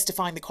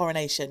demystifying the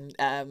coronation,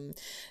 and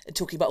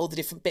talking about all the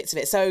different bits of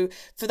it. So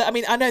for that, I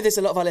mean, I know there's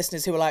a lot of our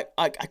listeners who are like,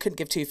 I couldn't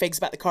give two figs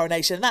about the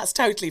coronation, and that's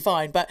totally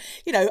fine. But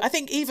I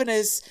think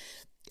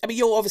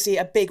you're obviously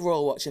a big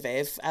royal watcher,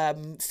 Viv.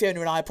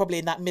 Fiona and I are probably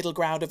in that middle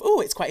ground of,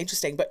 it's quite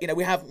interesting, but,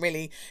 we haven't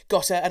really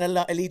got an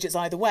allegiance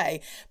either way.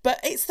 But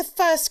it's the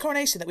first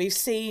coronation that we've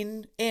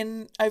seen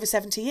in over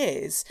 70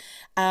 years.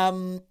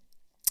 And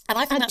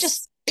I think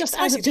that's just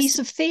as a piece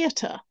of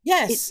theatre.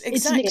 Yes, exactly.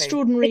 It's an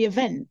extraordinary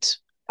event.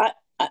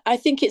 I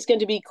think it's going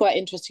to be quite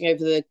interesting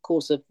over the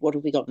course of, what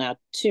have we got now?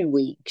 2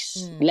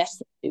 weeks, less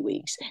than 2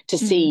 weeks, to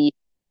see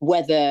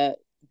whether,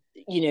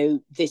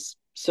 this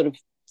sort of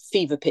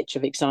fever pitch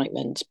of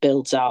excitement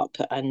builds up,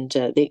 and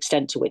the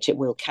extent to which it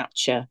will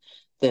capture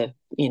the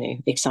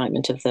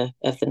excitement of the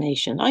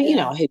nation. I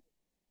hope.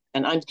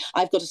 And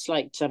I've got a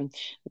slight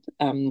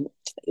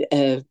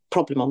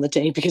problem on the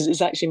day, because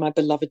it's actually my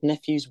beloved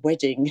nephew's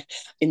wedding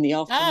in the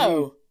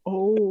afternoon.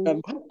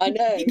 Oh, I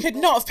know. He could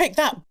not have picked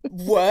that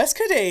worse,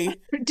 could he?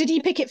 Did he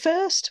pick it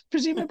first,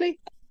 presumably?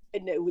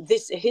 No,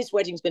 his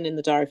wedding's been in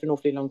the diary for an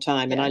awfully long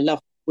time, and I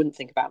wouldn't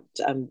think about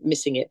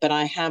missing it. But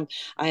I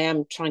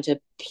am trying to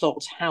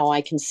plot how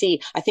I can see.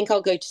 I think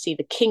I'll go to see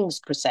the King's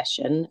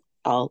procession.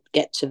 I'll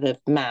get to the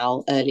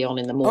Mall early on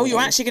in the morning. Oh,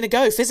 you're actually going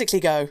to physically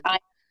go?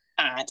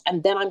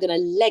 And then I'm going to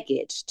leg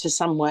it to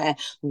somewhere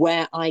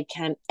where I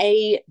can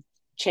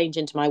change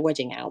into my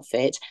wedding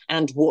outfit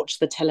and watch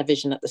the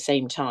television at the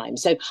same time.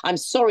 So I'm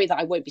sorry that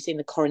I won't be seeing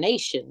the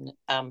coronation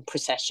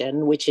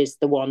procession, which is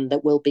the one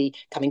that will be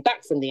coming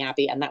back from the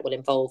Abbey, and that will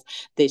involve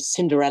this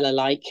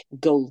Cinderella-like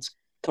gold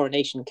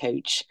coronation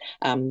coach,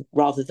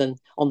 rather than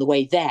on the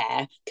way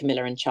there,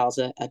 Camilla and Charles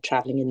are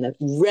travelling in the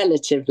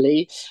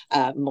relatively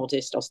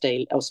modest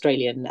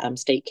Australian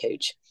state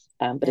coach.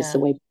 But it's the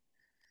way.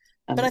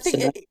 But I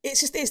think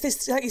it's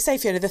this, like you say,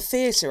 Fiona, the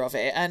theatre of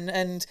it,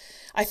 and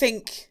I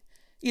think,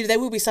 there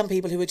will be some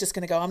people who are just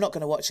going to go, I'm not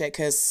going to watch it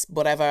because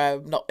whatever,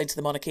 I'm not into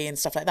the monarchy and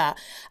stuff like that.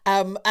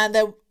 And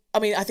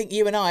I think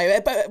you and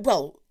I,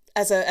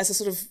 as a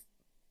sort of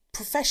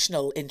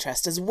professional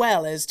interest, as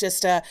well as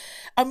just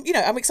I'm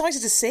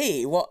excited to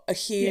see what a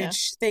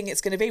huge thing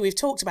it's going to be. We've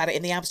talked about it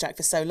in the abstract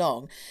for so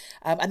long,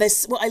 and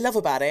there's, what I love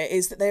about it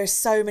is that there are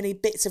so many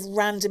bits of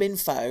random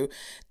info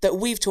that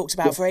we've talked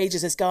about for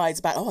ages as guides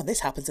about, and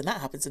this happens and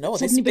that happens, and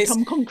suddenly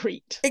become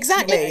concrete.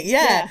 Exactly.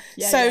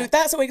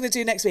 That's what we're going to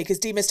do next week, is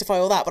demystify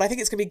all that. But I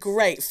think it's going to be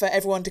great for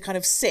everyone to kind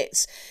of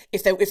sit,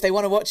 if they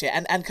want to watch it,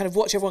 and kind of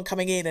watch everyone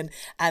coming in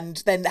and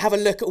then have a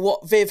look at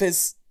what Viv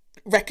has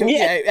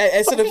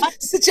sort of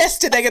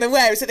suggested they're going to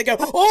wear, so they go,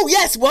 oh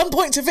yes, 1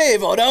 point to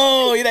Viv, or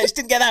no, she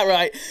didn't get that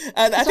right.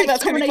 And I think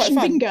that's going to be quite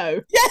fun.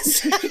 Bingo.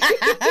 Yes.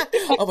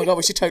 Oh my god,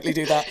 we should totally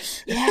do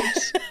that.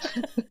 Yes.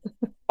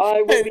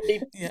 I will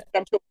be,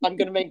 I'm sure I'm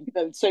going to make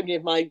so many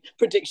of my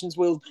predictions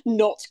will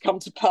not come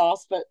to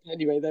pass, but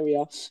anyway, there we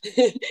are.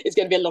 It's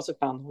going to be a lot of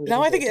fun.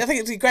 No, I think it'll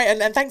be great,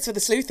 and thanks for the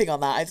sleuthing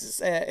on that.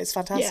 It's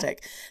fantastic.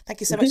 Yeah.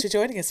 Thank you so much for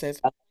joining us, Viv.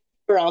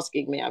 For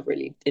asking me. I've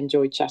really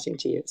enjoyed chatting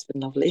to you. It's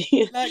been lovely.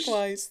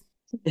 Likewise.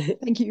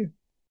 Thank you.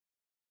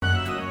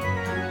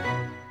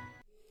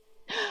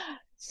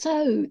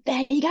 So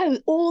there you go,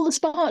 all the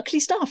sparkly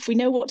stuff. We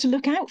know what to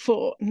look out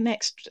for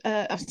next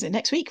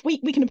week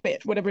and a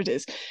bit, whatever it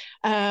is.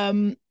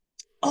 I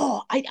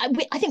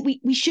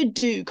think we should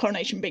do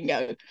coronation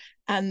bingo,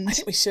 and I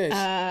think we should.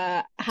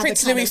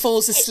 Prince Louis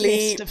falls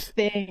asleep. List of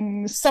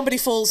things. Somebody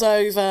falls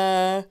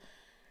over.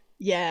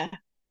 Yeah.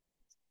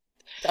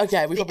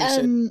 Okay, we probably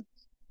should.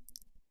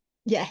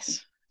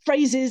 Yes,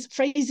 phrases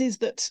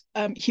that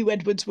Hugh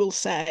Edwards will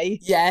say.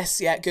 Yes,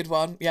 yeah, good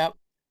one. Yeah.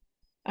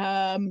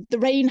 The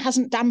rain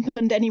hasn't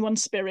dampened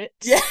anyone's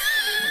spirits. Yeah.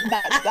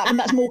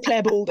 That's more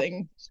Claire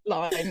Balding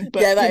line.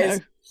 But, yeah, that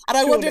is. And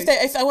I wonder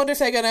if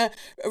they're going to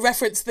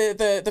reference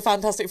the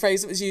fantastic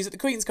phrase that was used at the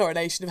Queen's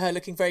coronation of her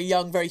looking very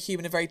young, very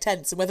human, and very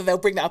tense, and whether they'll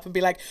bring that up and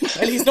be like,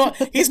 well,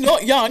 he's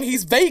not young,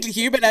 he's vaguely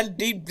human, and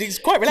he's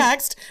quite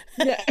relaxed.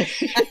 Yeah.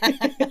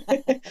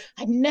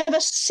 I've never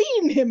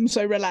seen him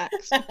so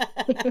relaxed.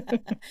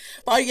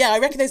 But yeah, I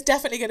reckon there's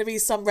definitely going to be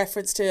some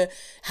reference to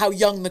how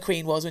young the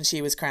Queen was when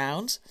she was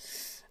crowned.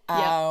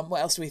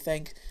 What else do we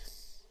think?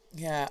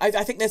 Yeah,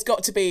 I think there's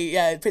got to be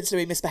Prince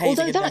Louis misbehaving.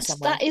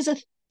 Although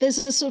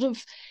there's a sort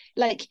of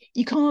like,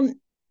 you can't.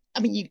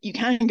 I mean, you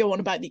can go on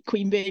about the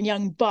Queen being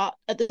young, but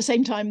at the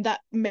same time,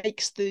 that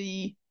makes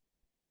the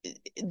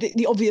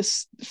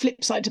obvious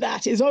flip side to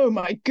that is, oh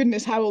my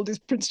goodness, how old is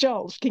Prince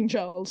Charles, King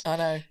Charles? I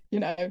know. You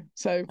know,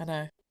 so I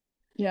know.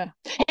 Yeah.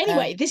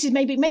 Anyway, this is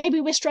maybe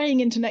we're straying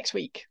into next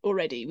week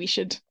already. We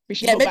should.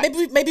 Yeah,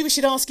 maybe we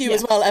should ask you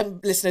as well,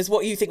 listeners,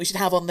 what you think we should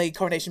have on the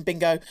coronation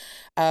bingo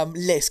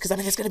list, because I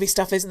mean, there's going to be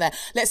stuff, isn't there?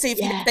 Let's see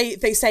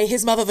if they say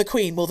his mother the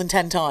Queen more than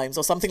 10 times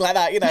or something like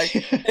that. You know,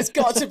 there's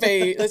got to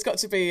be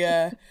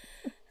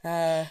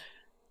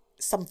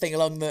something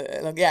along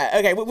the. Yeah.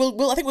 Okay.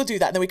 We'll I think we'll do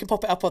that, and then we can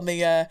pop it up on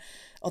the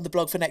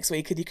blog for next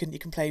week, and you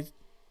can play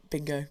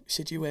bingo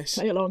should you wish.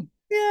 Play along.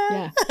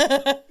 Yeah.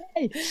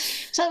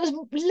 So it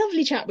was a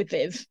lovely chat with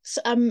Viv.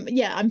 So,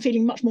 I'm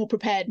feeling much more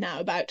prepared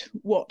now about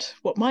what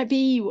might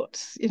be,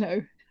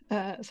 so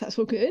that's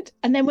all good.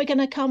 And then we're going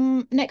to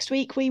come next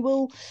week. We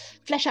will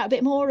flesh out a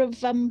bit more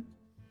of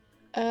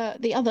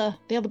the other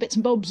bits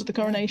and bobs of the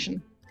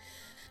coronation.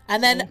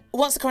 And then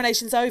once the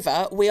coronation's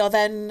over, we are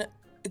then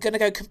going to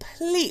go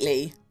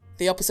completely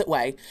the opposite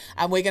way,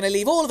 and we're going to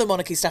leave all of the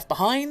monarchy stuff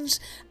behind,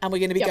 and we're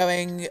going to be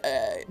going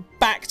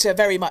back to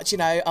very much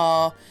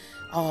our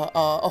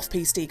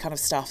off-piste kind of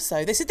stuff.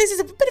 So this is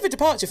a bit of a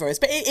departure for us,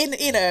 but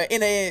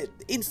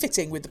in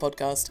fitting with the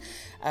podcast.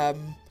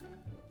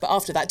 But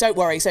after that, don't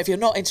worry. So if you're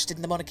not interested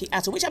in the monarchy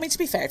at all, which, I mean, to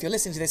be fair, if you're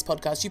listening to this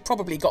podcast, you've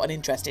probably got an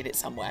interest in it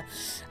somewhere.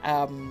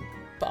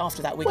 But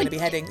after that, we're going to be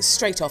heading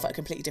straight off at a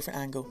completely different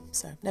angle.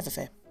 So never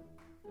fear.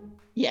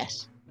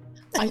 Yes.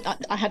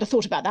 I had a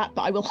thought about that,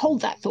 but I will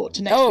hold that thought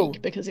to next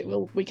week, because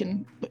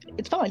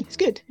it's fine. It's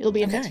good. It'll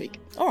be in next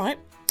week. All right.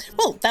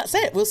 Well, that's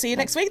it. We'll see you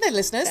next week then,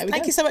 listeners.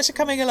 Thank you so much for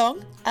coming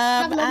along.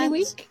 Have a lovely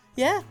week.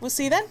 Yeah, we'll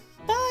see you then.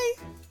 Bye.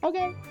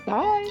 Okay.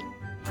 Bye.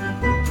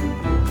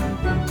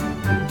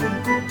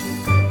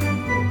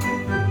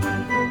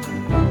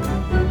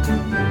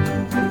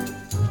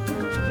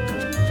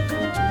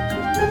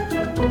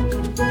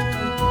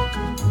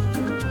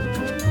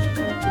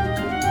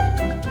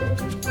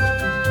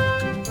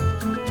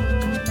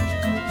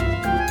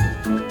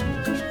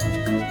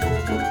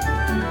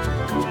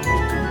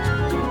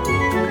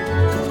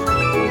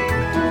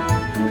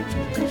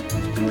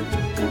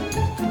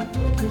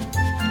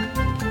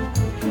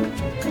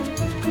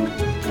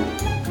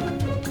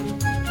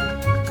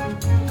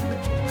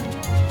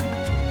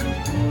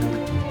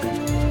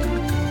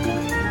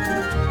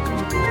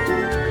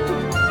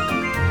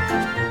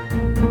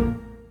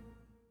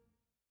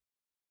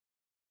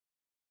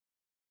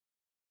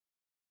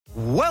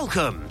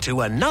 Welcome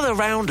to another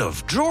round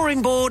of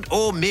Drawing Board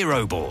or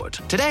Miro Board.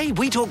 Today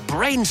we talk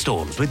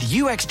brainstorms with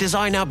UX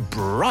designer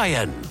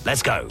Brian.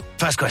 Let's go.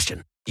 First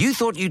question. You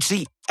thought you'd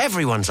see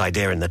everyone's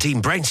idea in the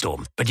team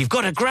brainstorm, but you've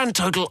got a grand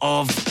total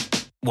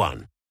of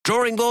 1.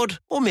 Drawing board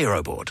or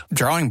Miro board?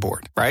 Drawing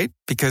board, right?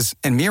 Because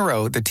in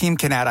Miro, the team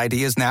can add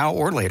ideas now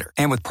or later.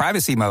 And with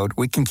privacy mode,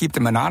 we can keep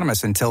them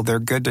anonymous until they're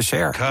good to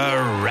share.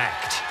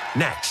 Correct.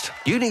 Next,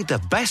 you need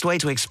the best way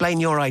to explain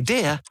your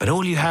idea, but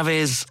all you have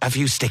is a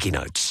few sticky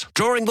notes.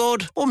 Drawing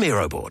board or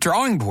Miro board?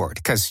 Drawing board,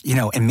 because,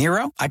 in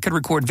Miro, I could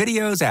record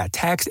videos, add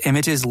text,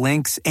 images,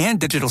 links, and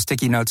digital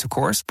sticky notes, of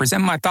course,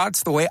 present my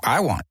thoughts the way I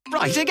want.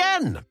 Right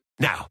again.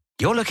 Now,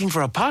 you're looking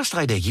for a past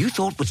idea you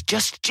thought was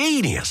just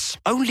genius.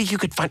 Only you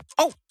could find...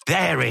 Oh,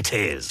 there it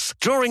is.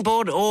 Drawing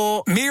board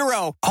or...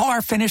 Miro. All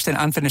our finished and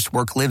unfinished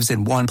work lives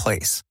in one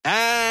place.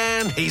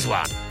 And he's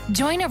won.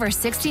 Join over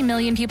 60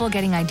 million people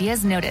getting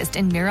ideas noticed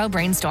in Miro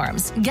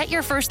Brainstorms. Get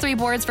your first 3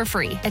 boards for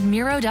free at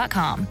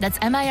Miro.com. That's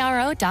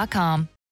Miro.com.